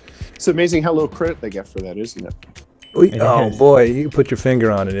 It's amazing how little credit they get for that, isn't it? Oh boy, you put your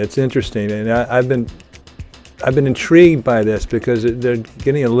finger on it. It's interesting, and I've been intrigued by this because they're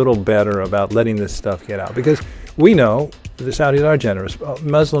getting a little better about letting this stuff get out. Because we know the Saudis are generous.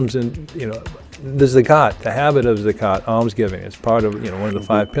 Muslims and the zakat, the habit of zakat, almsgiving. It's part of one of the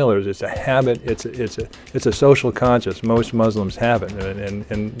 5 pillars. It's a habit. It's a social conscience. Most Muslims have it,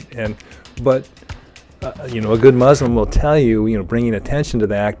 but a good Muslim will tell you, bringing attention to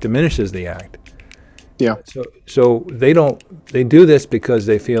the act diminishes the act. Yeah. So they do this because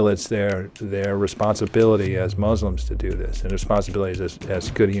they feel it's their responsibility as Muslims to do this, and responsibilities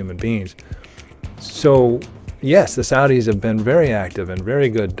as good human beings. So yes, the Saudis have been very active and very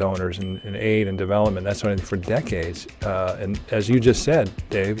good donors in aid and development. That's something for decades. And as you just said,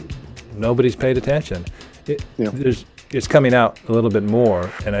 Dave, nobody's paid attention. It's coming out a little bit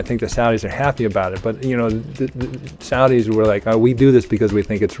more, and I think the Saudis are happy about it. But the Saudis were like, we do this because we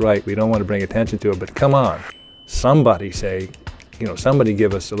think it's right. We don't want to bring attention to it. But come on, somebody say, somebody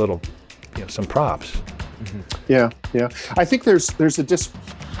give us a little, some props. Mm-hmm. Yeah. I think there's a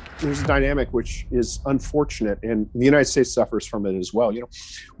dynamic which is unfortunate, and the United States suffers from it as well.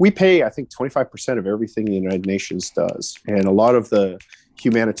 We pay, I think, 25% of everything the United Nations does, and a lot of the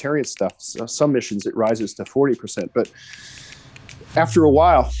humanitarian stuff, some missions, it rises to 40%. But after a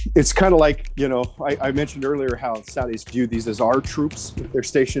while, it's kind of like, I mentioned earlier how Saudis view these as our troops. They're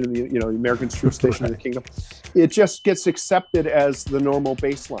stationed in the American troops stationed in the kingdom. It just gets accepted as the normal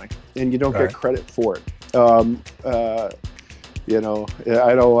baseline, and you don't get credit for it. I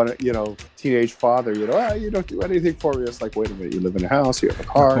don't want to, teenage father, you don't do anything for me. It's like, wait a minute, you live in a house, you have a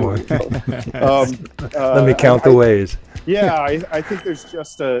car. Let me count the ways. Yeah, I think there's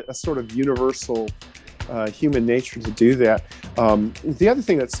just a sort of universal human nature to do that. The other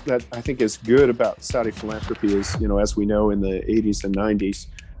thing that I think is good about Saudi philanthropy is, as we know, in the 80s and 90s,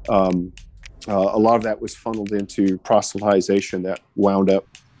 a lot of that was funneled into proselytization that wound up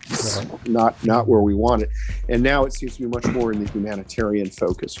not where we want it, and now it seems to be much more in the humanitarian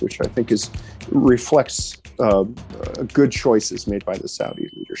focus, which I think reflects good choices made by the Saudi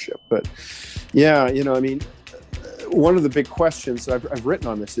leadership. But one of the big questions I've written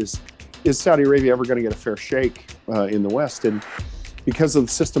on this is Saudi Arabia ever going to get a fair shake in the West? And because of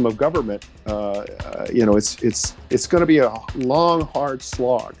the system of government, it's going to be a long, hard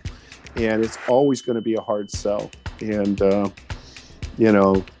slog, and it's always going to be a hard sell. And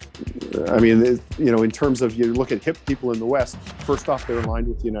in terms of, you look at hip people in the West, first off, they're aligned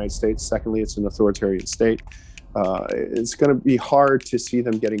with the United States. Secondly, it's an authoritarian state. It's going to be hard to see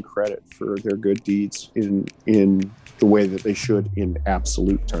them getting credit for their good deeds in the way that they should in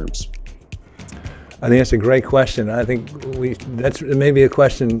absolute terms. I think that's a great question. I think that's maybe a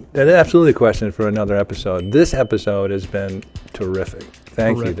question, absolutely a question for another episode. This episode has been terrific.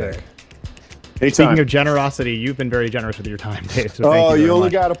 Thank you, Dave. Anytime. Speaking of generosity, you've been very generous with your time, Dave. So thank you only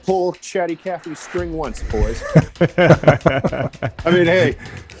much. got to pull Chatty Cathy's string once, boys. I mean, hey,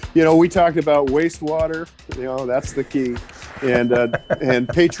 we talked about wastewater. That's the key, and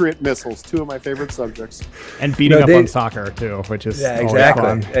Patriot missiles, 2 of my favorite subjects. And beating up on soccer too, which is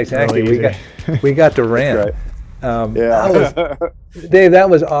exactly. Really we got to rant. Right. Dave, that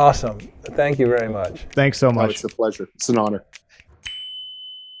was awesome. Thank you very much. Thanks so much. It's a pleasure. It's an honor.